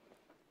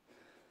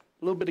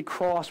bitty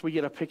cross we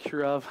get a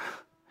picture of,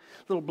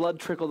 little blood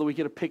trickle that we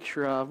get a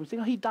picture of. We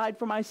think, oh, he died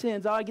for my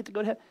sins. Oh, I get to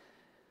go to heaven.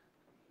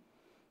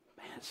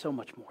 Man, it's so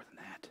much more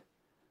than that.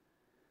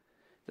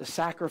 The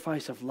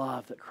sacrifice of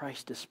love that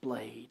Christ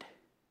displayed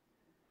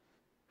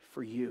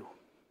for you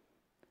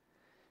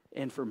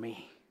and for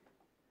me.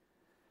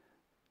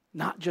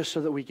 Not just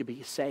so that we could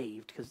be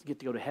saved, because get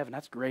to go to heaven,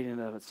 that's great in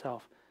and of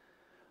itself,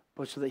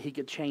 but so that he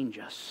could change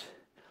us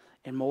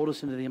and mold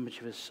us into the image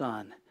of his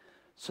Son,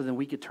 so then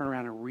we could turn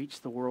around and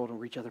reach the world and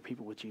reach other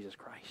people with Jesus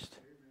Christ.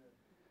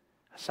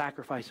 A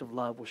sacrifice of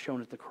love was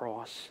shown at the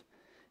cross.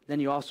 Then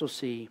you also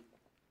see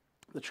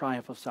the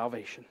triumph of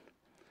salvation.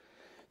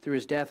 Through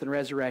his death and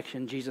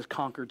resurrection, Jesus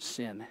conquered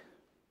sin.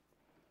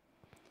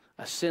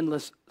 A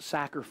sinless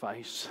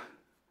sacrifice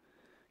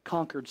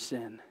conquered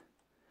sin.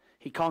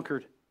 He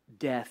conquered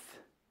death.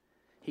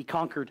 He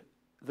conquered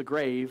the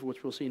grave,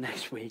 which we'll see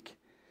next week.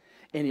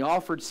 And he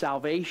offered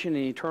salvation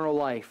and eternal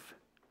life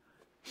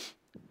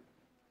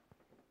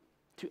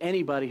to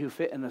anybody who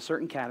fit in a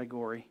certain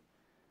category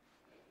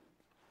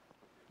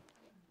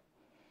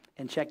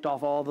and checked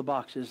off all the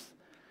boxes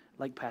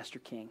like Pastor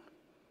King.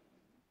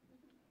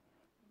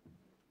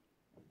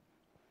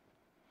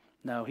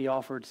 No, he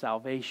offered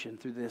salvation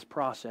through this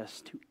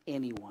process to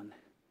anyone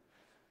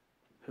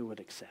who would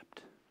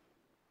accept.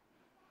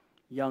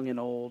 Young and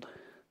old,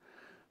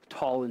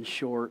 tall and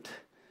short,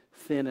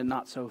 thin and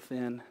not so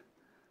thin,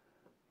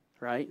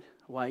 right?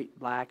 White,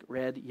 black,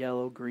 red,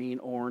 yellow, green,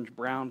 orange,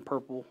 brown,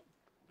 purple,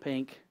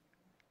 pink.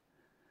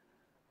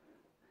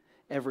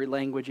 Every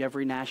language,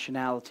 every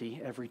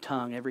nationality, every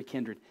tongue, every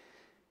kindred.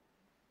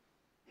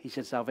 He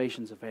said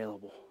salvation's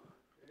available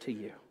to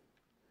you.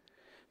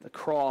 The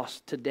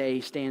cross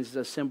today stands as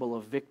a symbol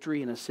of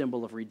victory and a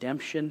symbol of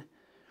redemption,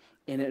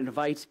 and it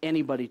invites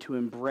anybody to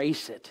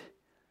embrace it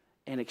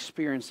and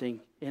experience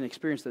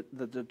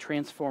the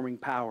transforming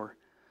power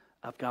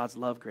of God's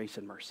love, grace,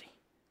 and mercy.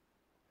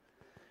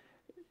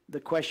 the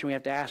question we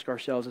have to ask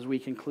ourselves as we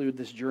conclude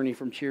this journey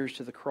from Cheers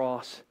to the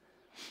Cross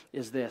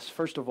is this.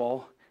 First of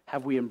all,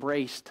 have we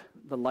embraced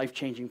the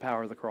life-changing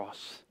power of the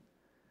cross?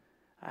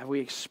 Have we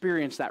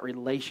experienced that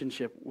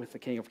relationship with the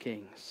King of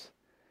Kings?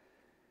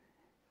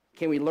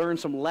 Can we learn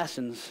some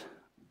lessons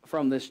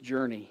from this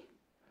journey?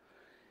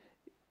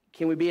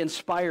 Can we be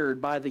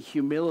inspired by the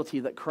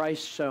humility that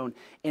Christ shown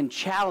and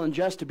challenge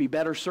us to be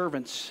better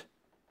servants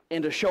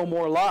and to show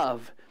more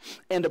love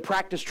and to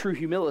practice true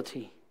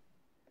humility?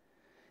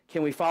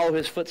 Can we follow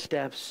his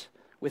footsteps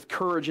with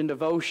courage and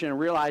devotion and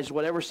realize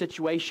whatever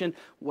situation,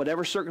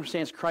 whatever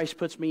circumstance Christ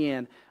puts me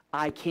in,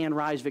 I can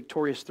rise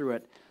victorious through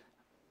it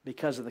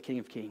because of the King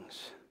of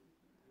Kings?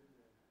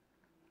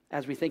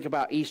 As we think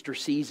about Easter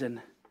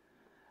season,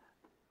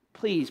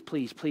 please,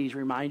 please, please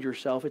remind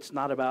yourself it's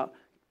not about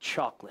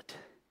chocolate.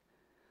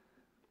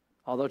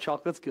 Although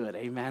chocolate's good,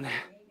 amen.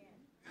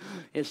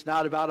 It's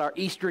not about our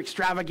Easter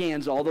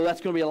extravaganza, although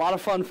that's going to be a lot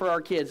of fun for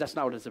our kids. That's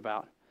not what it's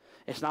about.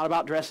 It's not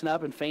about dressing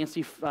up in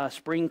fancy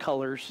spring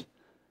colors,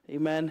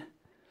 amen.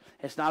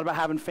 It's not about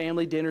having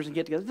family dinners and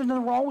get-togethers. There's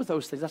nothing wrong with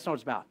those things. That's not what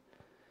it's about.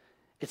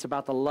 It's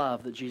about the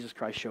love that Jesus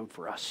Christ showed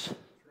for us.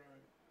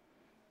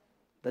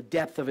 The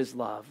depth of his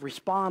love.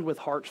 Respond with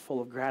hearts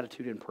full of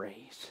gratitude and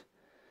praise.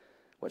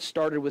 What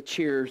started with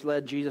cheers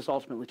led Jesus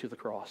ultimately to the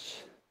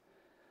cross.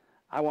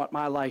 I want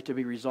my life to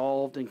be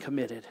resolved and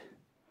committed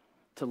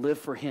to live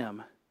for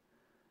him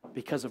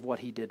because of what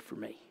he did for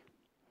me.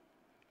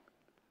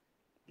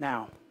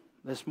 Now,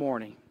 this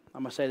morning,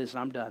 I'm going to say this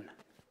and I'm done.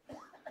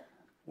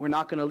 We're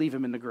not going to leave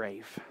him in the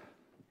grave.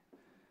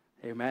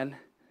 Amen?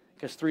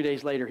 Because 3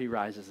 days later, he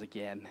rises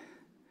again.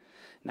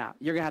 Now,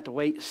 you're going to have to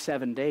wait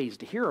 7 days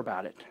to hear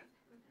about it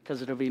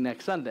because it'll be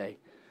next Sunday.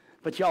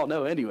 But y'all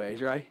know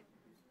anyways, right?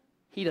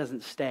 He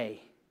doesn't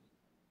stay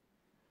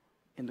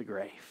in the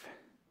grave.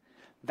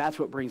 That's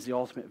what brings the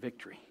ultimate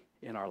victory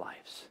in our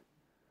lives.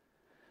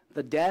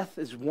 The death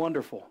is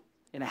wonderful,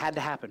 and it had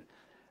to happen,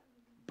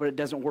 but it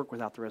doesn't work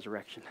without the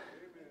resurrection.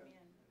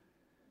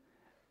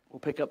 We'll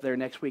pick up there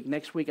next week.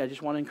 Next week, I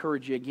just want to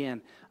encourage you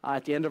again.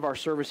 At the end of our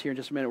service here in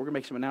just a minute, we're going to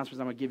make some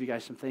announcements. I'm going to give you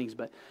guys some things,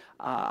 but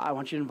I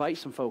want you to invite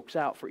some folks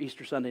out for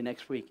Easter Sunday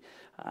next week.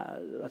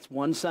 That's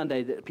one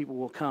Sunday that people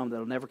will come that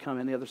will never come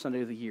any other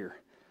Sunday of the year.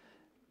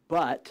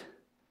 But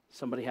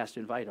somebody has to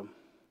invite them.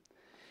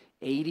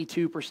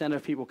 82%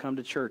 of people come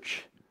to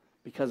church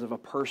because of a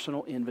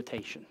personal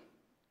invitation.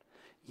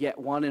 Yet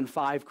 1 in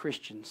 5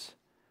 Christians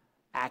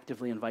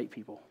actively invite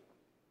people.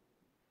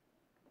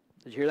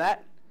 Did you hear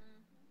that?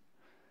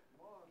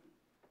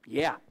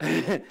 Yeah.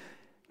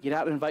 Get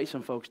out and invite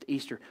some folks to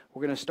Easter.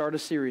 We're going to start a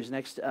series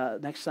next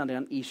Sunday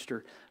on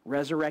Easter,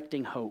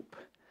 Resurrecting Hope,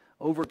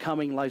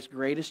 overcoming life's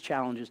greatest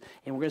challenges.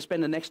 And we're going to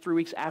spend the next 3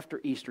 weeks after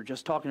Easter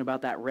just talking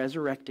about that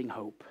resurrecting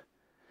hope.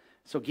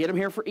 So get them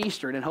here for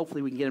Easter, and then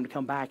hopefully we can get them to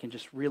come back and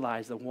just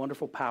realize the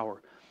wonderful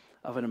power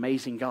of an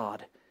amazing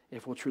God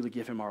if we'll truly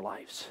give him our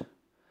lives.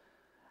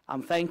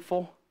 I'm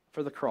thankful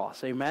for the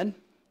cross, amen?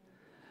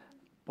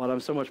 But I'm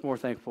so much more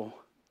thankful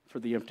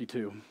for the empty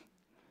tomb.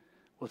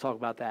 We'll talk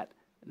about that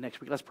next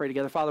week. Let's pray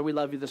together. Father, we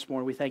love you this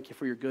morning. We thank you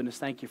for your goodness.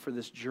 Thank you for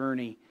this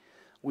journey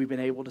we've been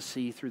able to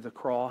see through the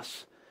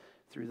cross,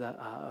 through the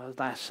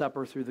Last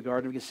Supper, through the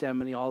Garden of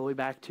Gethsemane, all the way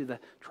back to the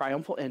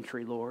triumphal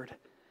entry, Lord.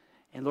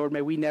 And Lord,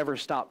 may we never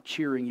stop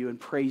cheering you and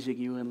praising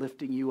you and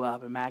lifting you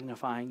up and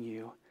magnifying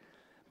you.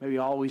 May we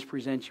always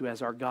present you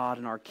as our God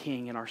and our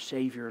King and our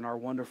Savior and our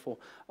wonderful,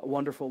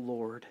 wonderful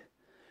Lord.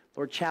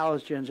 Lord,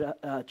 challenge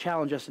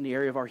us in the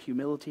area of our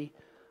humility,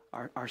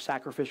 our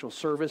sacrificial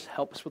service.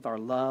 Help us with our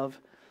love.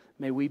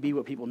 May we be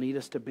what people need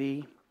us to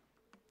be.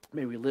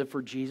 May we live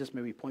for Jesus.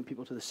 May we point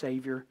people to the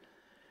Savior.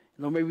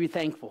 And Lord, may we be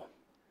thankful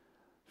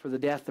for the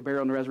death, the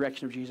burial, and the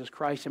resurrection of Jesus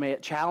Christ. And may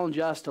it challenge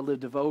us to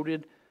live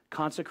devoted,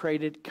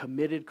 consecrated,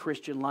 committed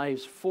Christian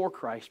lives for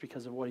Christ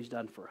because of what he's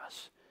done for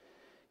us.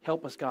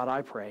 Help us, God,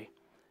 I pray,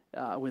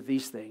 with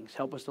these things.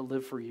 Help us to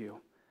live for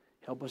you.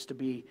 Help us to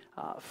be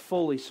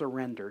fully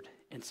surrendered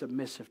and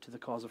submissive to the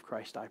cause of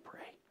Christ, I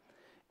pray.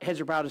 Heads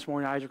are bowed this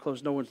morning, eyes are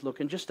closed, no one's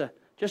looking. Just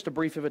a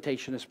brief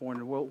invitation this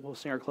morning. We'll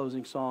sing our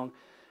closing song,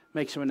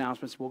 make some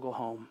announcements, we'll go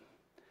home.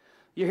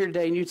 You're here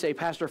today and you'd say,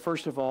 Pastor,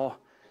 first of all,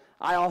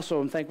 I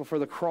also am thankful for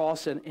the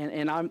cross,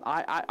 and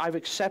I've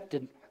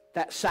accepted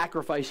that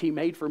sacrifice he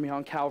made for me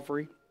on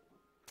Calvary.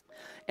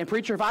 And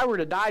preacher, if I were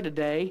to die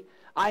today,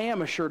 I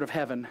am assured of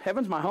heaven.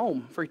 Heaven's my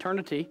home for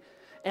eternity.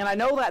 And I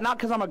know that not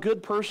because I'm a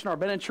good person or I've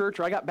been in church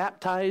or I got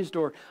baptized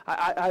or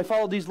I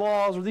followed these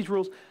laws or these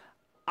rules.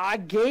 I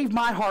gave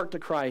my heart to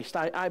Christ.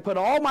 I put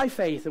all my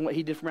faith in what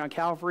he did for me on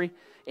Calvary.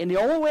 And the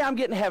only way I'm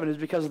getting to heaven is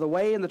because of the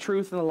way and the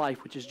truth and the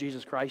life, which is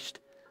Jesus Christ.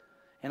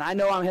 And I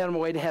know I'm heading my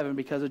way to heaven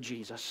because of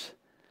Jesus.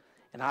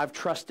 And I've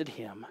trusted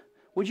him.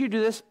 Would you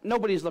do this?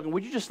 Nobody's looking.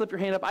 Would you just slip your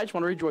hand up? I just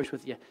want to rejoice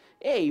with you.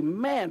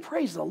 Amen.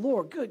 Praise the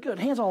Lord. Good, good.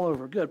 Hands all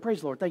over. Good. Praise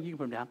the Lord. Thank you. You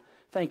can put them down.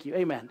 Thank you.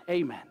 Amen.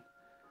 Amen.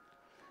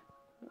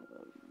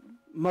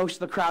 Most of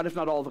the crowd, if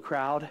not all the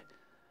crowd.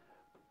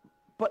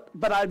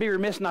 But I'd be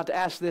remiss not to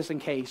ask this in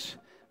case.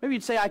 Maybe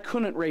you'd say, I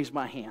couldn't raise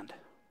my hand.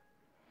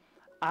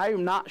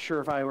 I'm not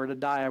sure if I were to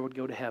die, I would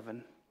go to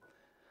heaven.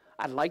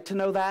 I'd like to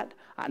know that.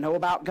 I know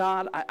about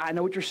God. I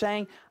know what you're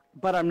saying,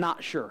 but I'm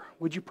not sure.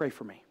 Would you pray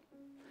for me?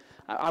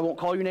 I won't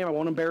call your name. I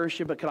won't embarrass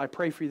you, but could I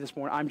pray for you this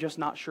morning? I'm just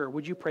not sure.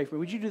 Would you pray for me?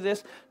 Would you do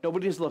this?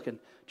 Nobody's looking.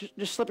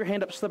 Just slip your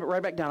hand up, slip it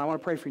right back down. I want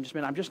to pray for you in just a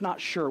minute. I'm just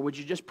not sure. Would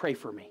you just pray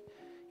for me?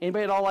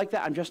 Anybody at all like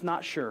that? I'm just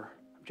not sure.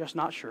 I'm just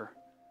not sure.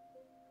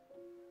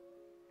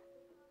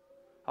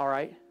 All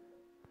right.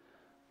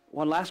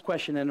 One last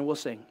question, and then we'll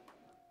sing.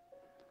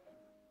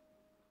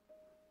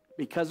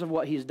 Because of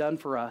what he's done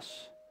for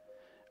us,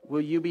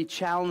 will you be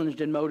challenged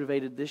and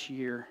motivated this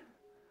year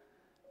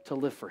to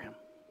live for him?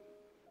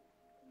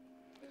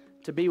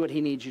 To be what he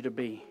needs you to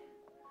be,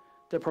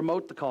 to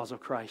promote the cause of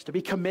Christ, to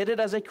be committed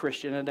as a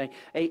Christian and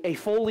a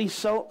fully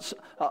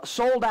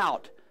sold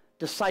out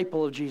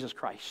disciple of Jesus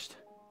Christ.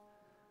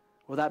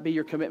 Will that be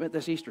your commitment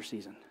this Easter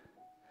season?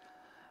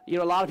 You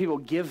know, a lot of people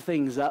give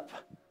things up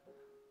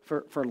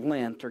for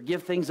Lent, or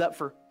give things up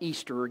for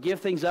Easter, or give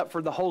things up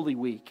for the Holy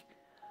Week.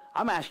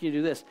 I'm asking you to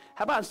do this.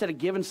 How about instead of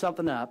giving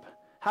something up,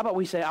 how about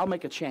we say, I'll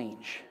make a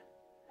change.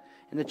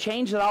 And the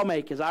change that I'll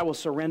make is I will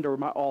surrender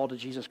my all to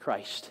Jesus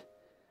Christ.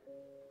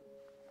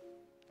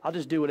 I'll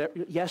just do whatever.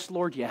 Yes,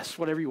 Lord, yes,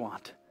 whatever you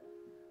want.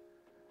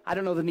 I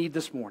don't know the need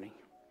this morning.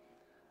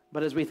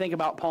 But as we think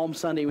about Palm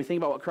Sunday, we think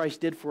about what Christ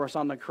did for us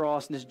on the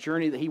cross and this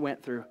journey that he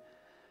went through,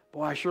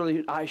 boy, I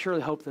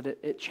surely hope that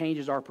it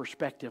changes our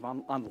perspective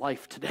on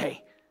life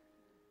today.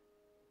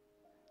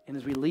 And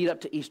as we lead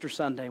up to Easter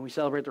Sunday and we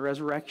celebrate the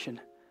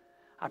resurrection,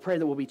 I pray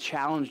that we'll be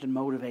challenged and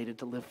motivated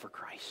to live for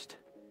Christ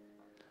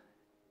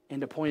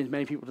and to point as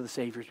many people to the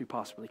Savior as we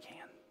possibly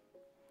can.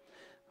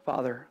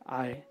 Father,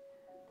 I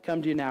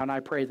come to you now, and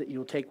I pray that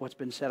you'll take what's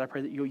been said. I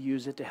pray that you'll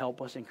use it to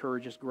help us,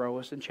 encourage us, grow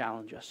us, and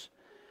challenge us.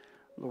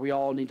 Lord, we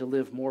all need to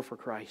live more for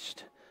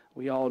Christ.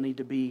 We all need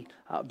to be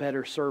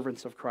better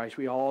servants of Christ.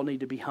 We all need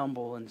to be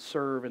humble and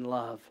serve and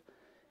love.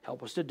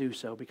 Help us to do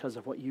so because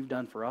of what you've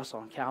done for us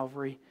on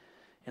Calvary.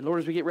 And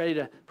Lord, as we get ready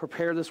to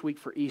prepare this week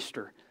for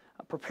Easter,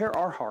 prepare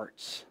our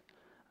hearts.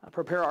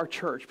 Prepare our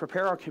church,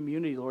 prepare our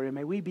community, Lord, and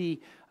may we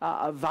be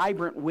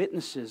vibrant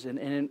witnesses and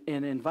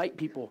invite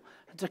people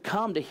to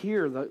come to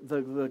hear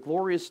the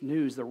glorious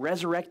news, the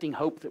resurrecting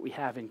hope that we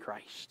have in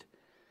Christ.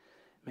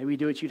 May we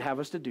do what you'd have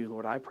us to do,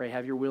 Lord. I pray,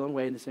 have your will and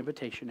way in this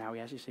invitation now. We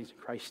ask these things in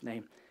Christ's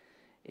name.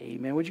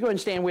 Amen. Would you go ahead and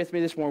stand with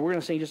me this morning? We're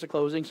going to sing just a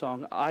closing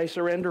song, I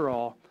Surrender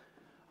All.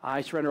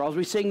 I Surrender All. As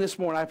we sing this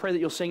morning, I pray that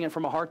you'll sing it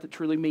from a heart that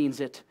truly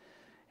means it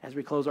as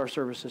we close our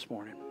service this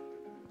morning.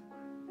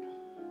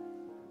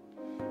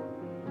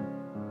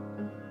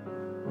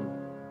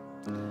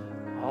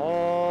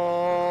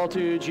 All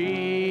to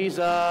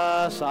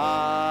Jesus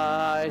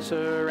I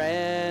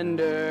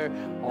surrender,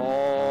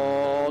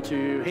 all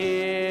to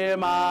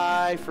him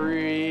I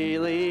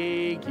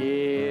freely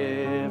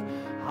give.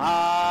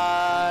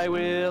 I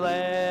will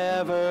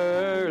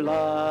ever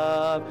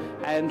love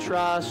and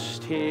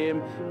trust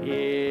him,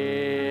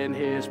 in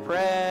his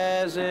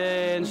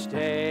presence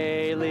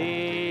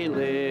daily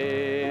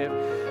live.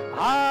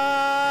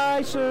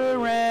 I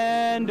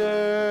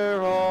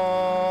surrender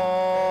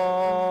all.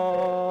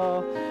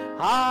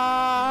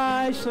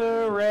 I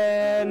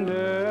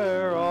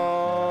surrender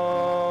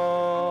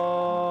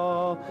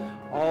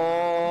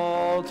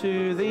all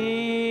to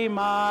thee,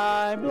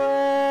 my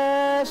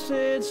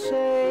blessed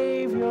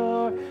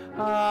Savior.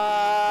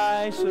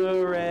 I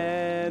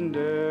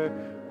surrender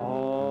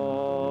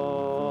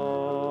all.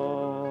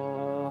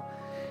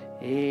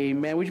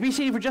 Amen. Would you be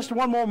seated for just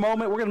one more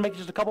moment? We're going to make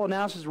just a couple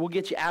announcements. We'll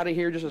get you out of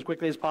here just as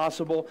quickly as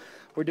possible.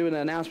 We're doing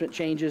announcement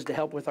changes to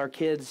help with our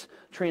kids'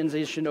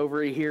 transition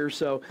over here.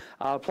 So,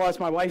 plus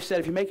my wife said,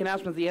 if you make an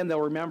announcement at the end,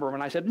 they'll remember them.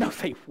 And I said, no,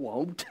 they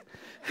won't.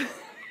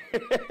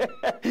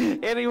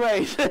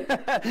 Anyways,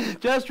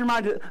 just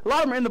remind you, a lot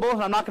of them are in the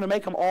bulletin. I'm not going to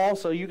make them all,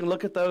 so you can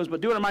look at those. But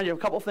do want to remind you of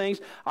a couple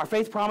things. Our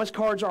Faith Promise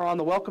cards are on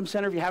the Welcome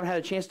Center. If you haven't had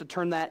a chance to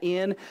turn that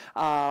in,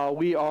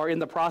 we are in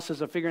the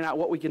process of figuring out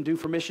what we can do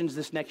for missions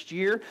this next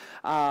year.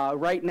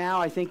 Right now,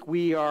 I think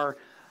we are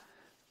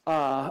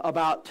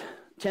about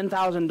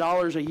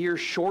 $10,000 a year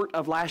short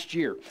of last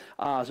year.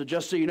 So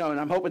just so you know, and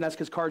I'm hoping that's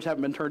because cards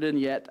haven't been turned in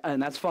yet, and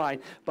that's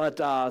fine. But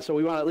so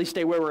we want to at least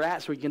stay where we're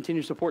at so we can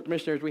continue to support the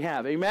missionaries we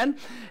have. Amen?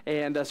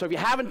 And so if you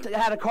haven't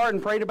had a card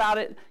and prayed about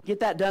it, get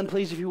that done,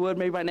 please, if you would,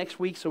 maybe by next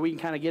week, so we can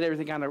kind of get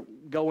everything kind of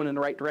going in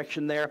the right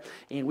direction there.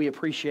 And we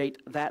appreciate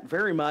that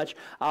very much.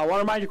 I want to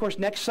remind you, of course,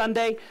 next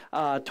Sunday,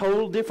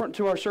 total different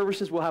to our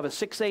services. We'll have a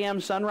 6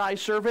 a.m.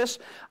 sunrise service.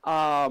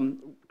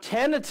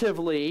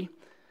 Tentatively,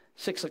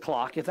 6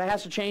 o'clock. If that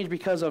has to change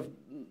because of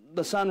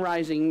the sun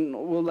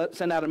rising, we'll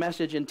send out a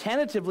message. And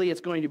tentatively,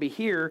 it's going to be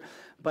here,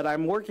 but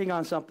I'm working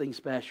on something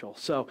special.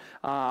 So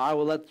I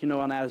will let you know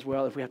on that as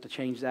well. If we have to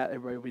change that,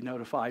 everybody will be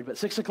notified. But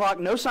 6 o'clock,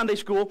 no Sunday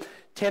school.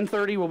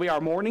 10:30 will be our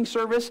morning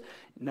service.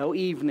 No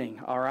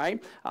evening, all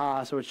right?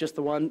 So it's just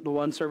the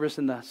one service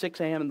in the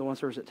 6 a.m. and the one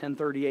service at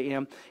 10:30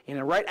 a.m. And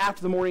then right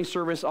after the morning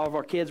service, all of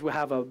our kids will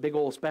have a big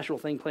old special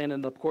thing planned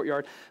in the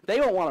courtyard. They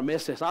don't want to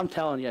miss this. I'm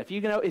telling you. If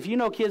you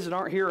know kids that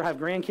aren't here or have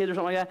grandkids or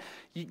something like that,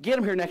 you get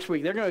them here next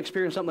week. They're going to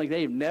experience something like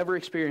they've never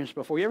experienced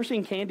before. You ever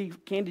seen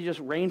candy just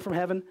rain from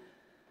heaven?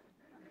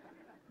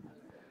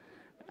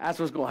 That's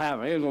what's going to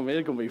happen. It's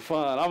going to be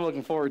fun. I'm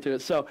looking forward to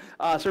it. So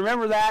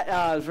remember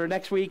that for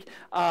next week.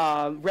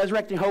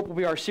 Resurrecting Hope will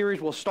be our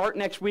series. We'll start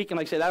next week, and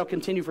like I said, that'll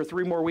continue for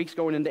 3 more weeks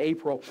going into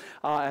April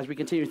as we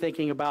continue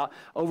thinking about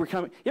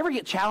overcoming. You ever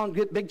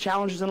get big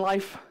challenges in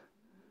life?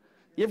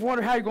 You ever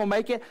wonder how you're going to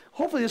make it?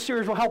 Hopefully this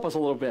series will help us a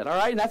little bit, all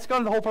right? And that's kind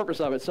of the whole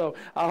purpose of it. So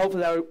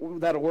hopefully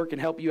that'll work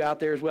and help you out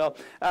there as well.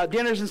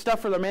 Dinners and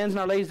stuff for the men's and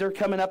our ladies, they're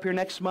coming up here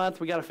next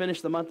month. We got to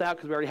finish the month out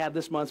because we already had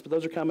this month, but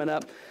those are coming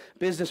up.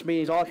 Business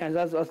meetings, all kinds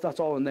of that's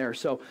all in there.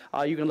 So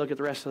you can look at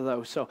the rest of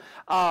those. So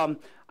I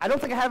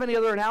don't think I have any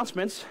other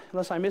announcements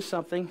unless I missed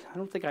something. I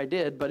don't think I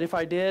did, but if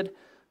I did,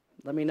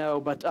 let me know.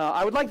 But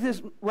I would like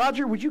this.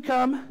 Roger, would you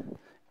come?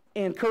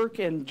 And Kirk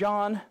and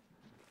John.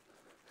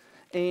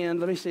 And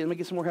let me see, let me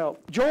get some more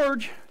help.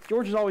 George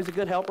is always a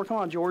good helper. Come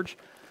on, George.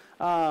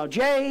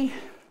 Jay.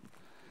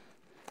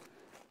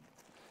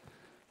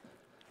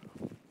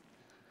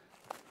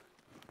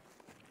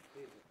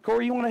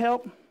 Corey, you want to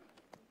help?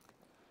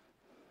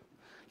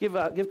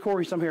 Give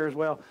Corey some here as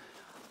well.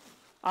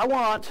 I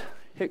want,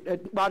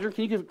 Roger,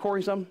 can you give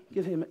Corey some?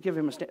 Give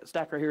him a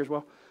stack right here as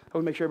well. I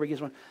want to make sure everybody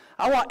gets one.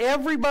 I want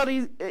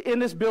everybody in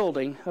this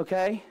building,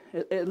 okay,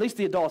 at least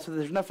the adults. If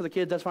there's enough for the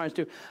kids, that's fine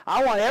too.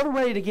 I want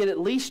everybody to get at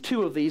least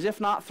 2 of these, if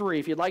not 3.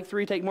 If you'd like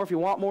 3, take more. If you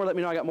want more, let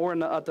me know. I got more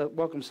at the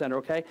Welcome Center,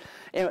 okay?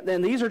 And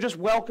then these are just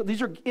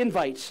these are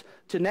invites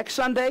to next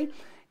Sunday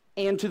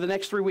and to the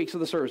next 3 weeks of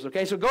the service,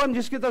 okay? So go ahead and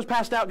just get those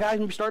passed out, guys.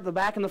 Maybe start at the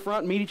back and the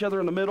front, meet each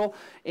other in the middle,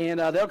 and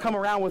they'll come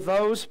around with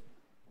those.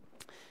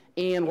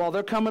 And while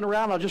they're coming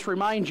around, I'll just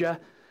remind you,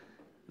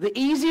 the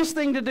easiest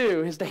thing to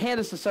do is to hand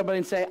this to somebody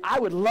and say,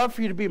 I would love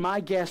for you to be my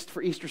guest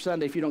for Easter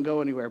Sunday if you don't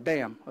go anywhere.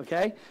 Bam,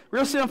 okay?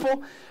 Real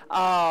simple.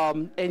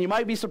 And you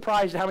might be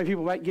surprised at how many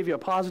people might give you a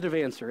positive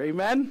answer.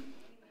 Amen?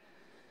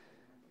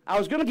 I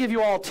was going to give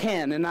you all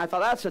 10, and I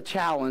thought that's a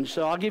challenge,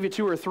 so I'll give you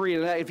 2 or 3.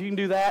 And if you can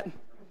do that.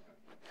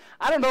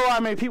 I don't know how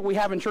many people we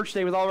have in church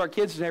today with all of our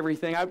kids and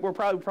everything. We're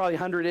probably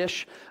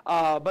 100-ish.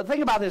 But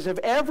think about this. If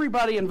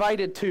everybody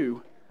invited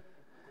 2,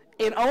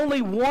 and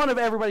only one of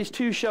everybody's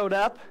 2 showed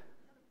up,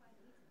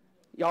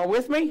 y'all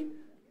with me?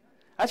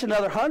 That's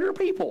another 100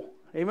 people.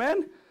 Amen?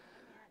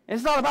 And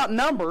it's not about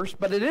numbers,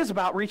 but it is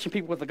about reaching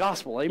people with the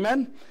gospel.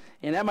 Amen?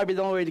 And that might be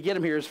the only way to get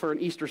them here is for an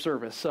Easter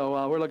service.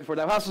 So we're looking forward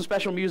to that. We'll have some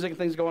special music and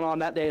things going on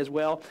that day as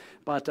well.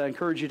 But I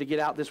encourage you to get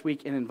out this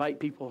week and invite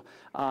people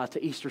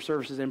to Easter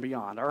services and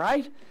beyond. All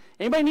right?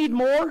 Anybody need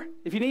more?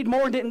 If you need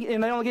more and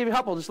they only gave you a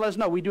couple, just let us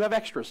know. We do have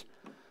extras.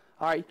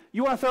 All right?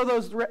 You want to throw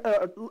those,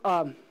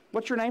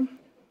 what's your name?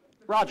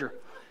 Roger.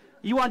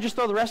 You want to just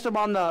throw the rest of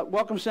them on the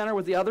Welcome Center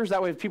with the others?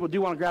 That way if people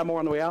do want to grab more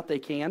on the way out, they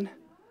can.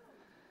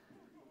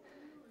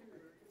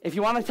 If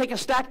you want to take a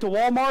stack to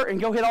Walmart and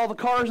go hit all the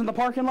cars in the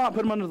parking lot,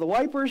 put them under the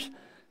wipers.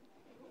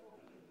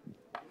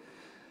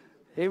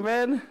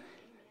 Amen.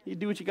 You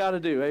do what you got to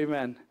do.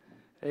 Amen.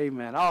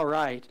 Amen. All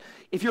right.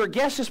 If you're a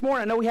guest this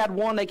morning, I know we had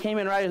one. They came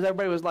in right as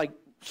everybody was like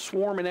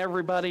swarming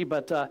everybody,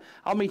 but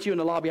I'll meet you in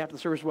the lobby after the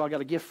service. Well, I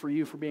got a gift for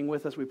you for being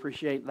with us. We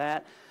appreciate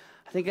that.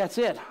 I think that's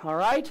it. All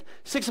right.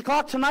 6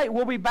 o'clock tonight,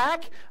 we'll be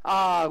back.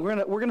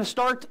 We're gonna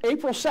start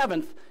April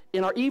 7th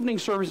in our evening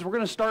service. We're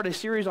gonna start a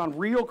series on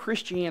real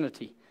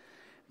Christianity.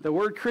 The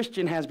word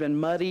Christian has been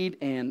muddied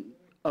and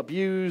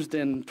abused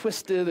and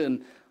twisted,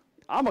 and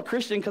I'm a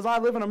Christian because I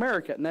live in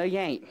America. No, you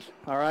ain't.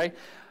 All right.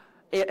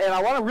 And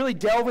I want to really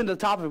delve into the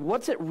topic of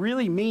what's it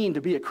really mean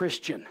to be a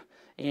Christian.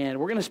 And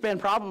we're going to spend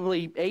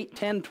probably 8,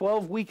 10,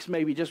 12 weeks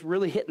maybe just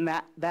really hitting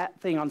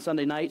that thing on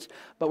Sunday nights.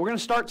 But we're going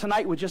to start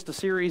tonight with just a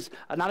series,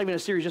 not even a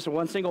series, just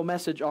one single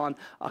message on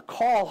a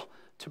call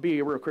to be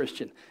a real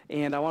Christian.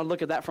 And I want to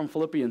look at that from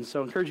Philippians.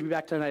 So I encourage you to be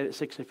back tonight at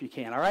 6 if you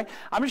can, all right?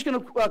 I'm just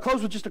going to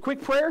close with just a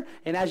quick prayer.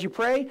 And as you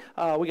pray,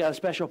 we got a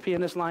special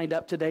pianist lined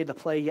up today to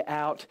play you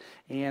out.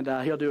 And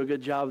he'll do a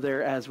good job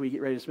there as we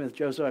get ready to dismiss.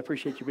 Joseph, I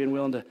appreciate you being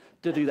willing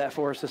to do that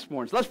for us this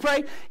morning. So let's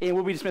pray, and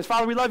we'll be dismissed.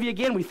 Father, we love you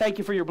again. We thank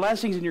you for your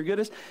blessings and your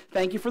goodness.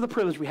 Thank you for the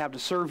privilege we have to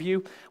serve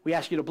you. We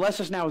ask you to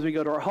bless us now as we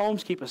go to our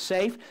homes. Keep us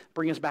safe.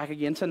 Bring us back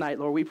again tonight,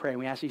 Lord, we pray. And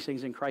we ask these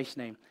things in Christ's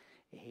name.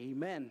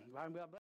 Amen.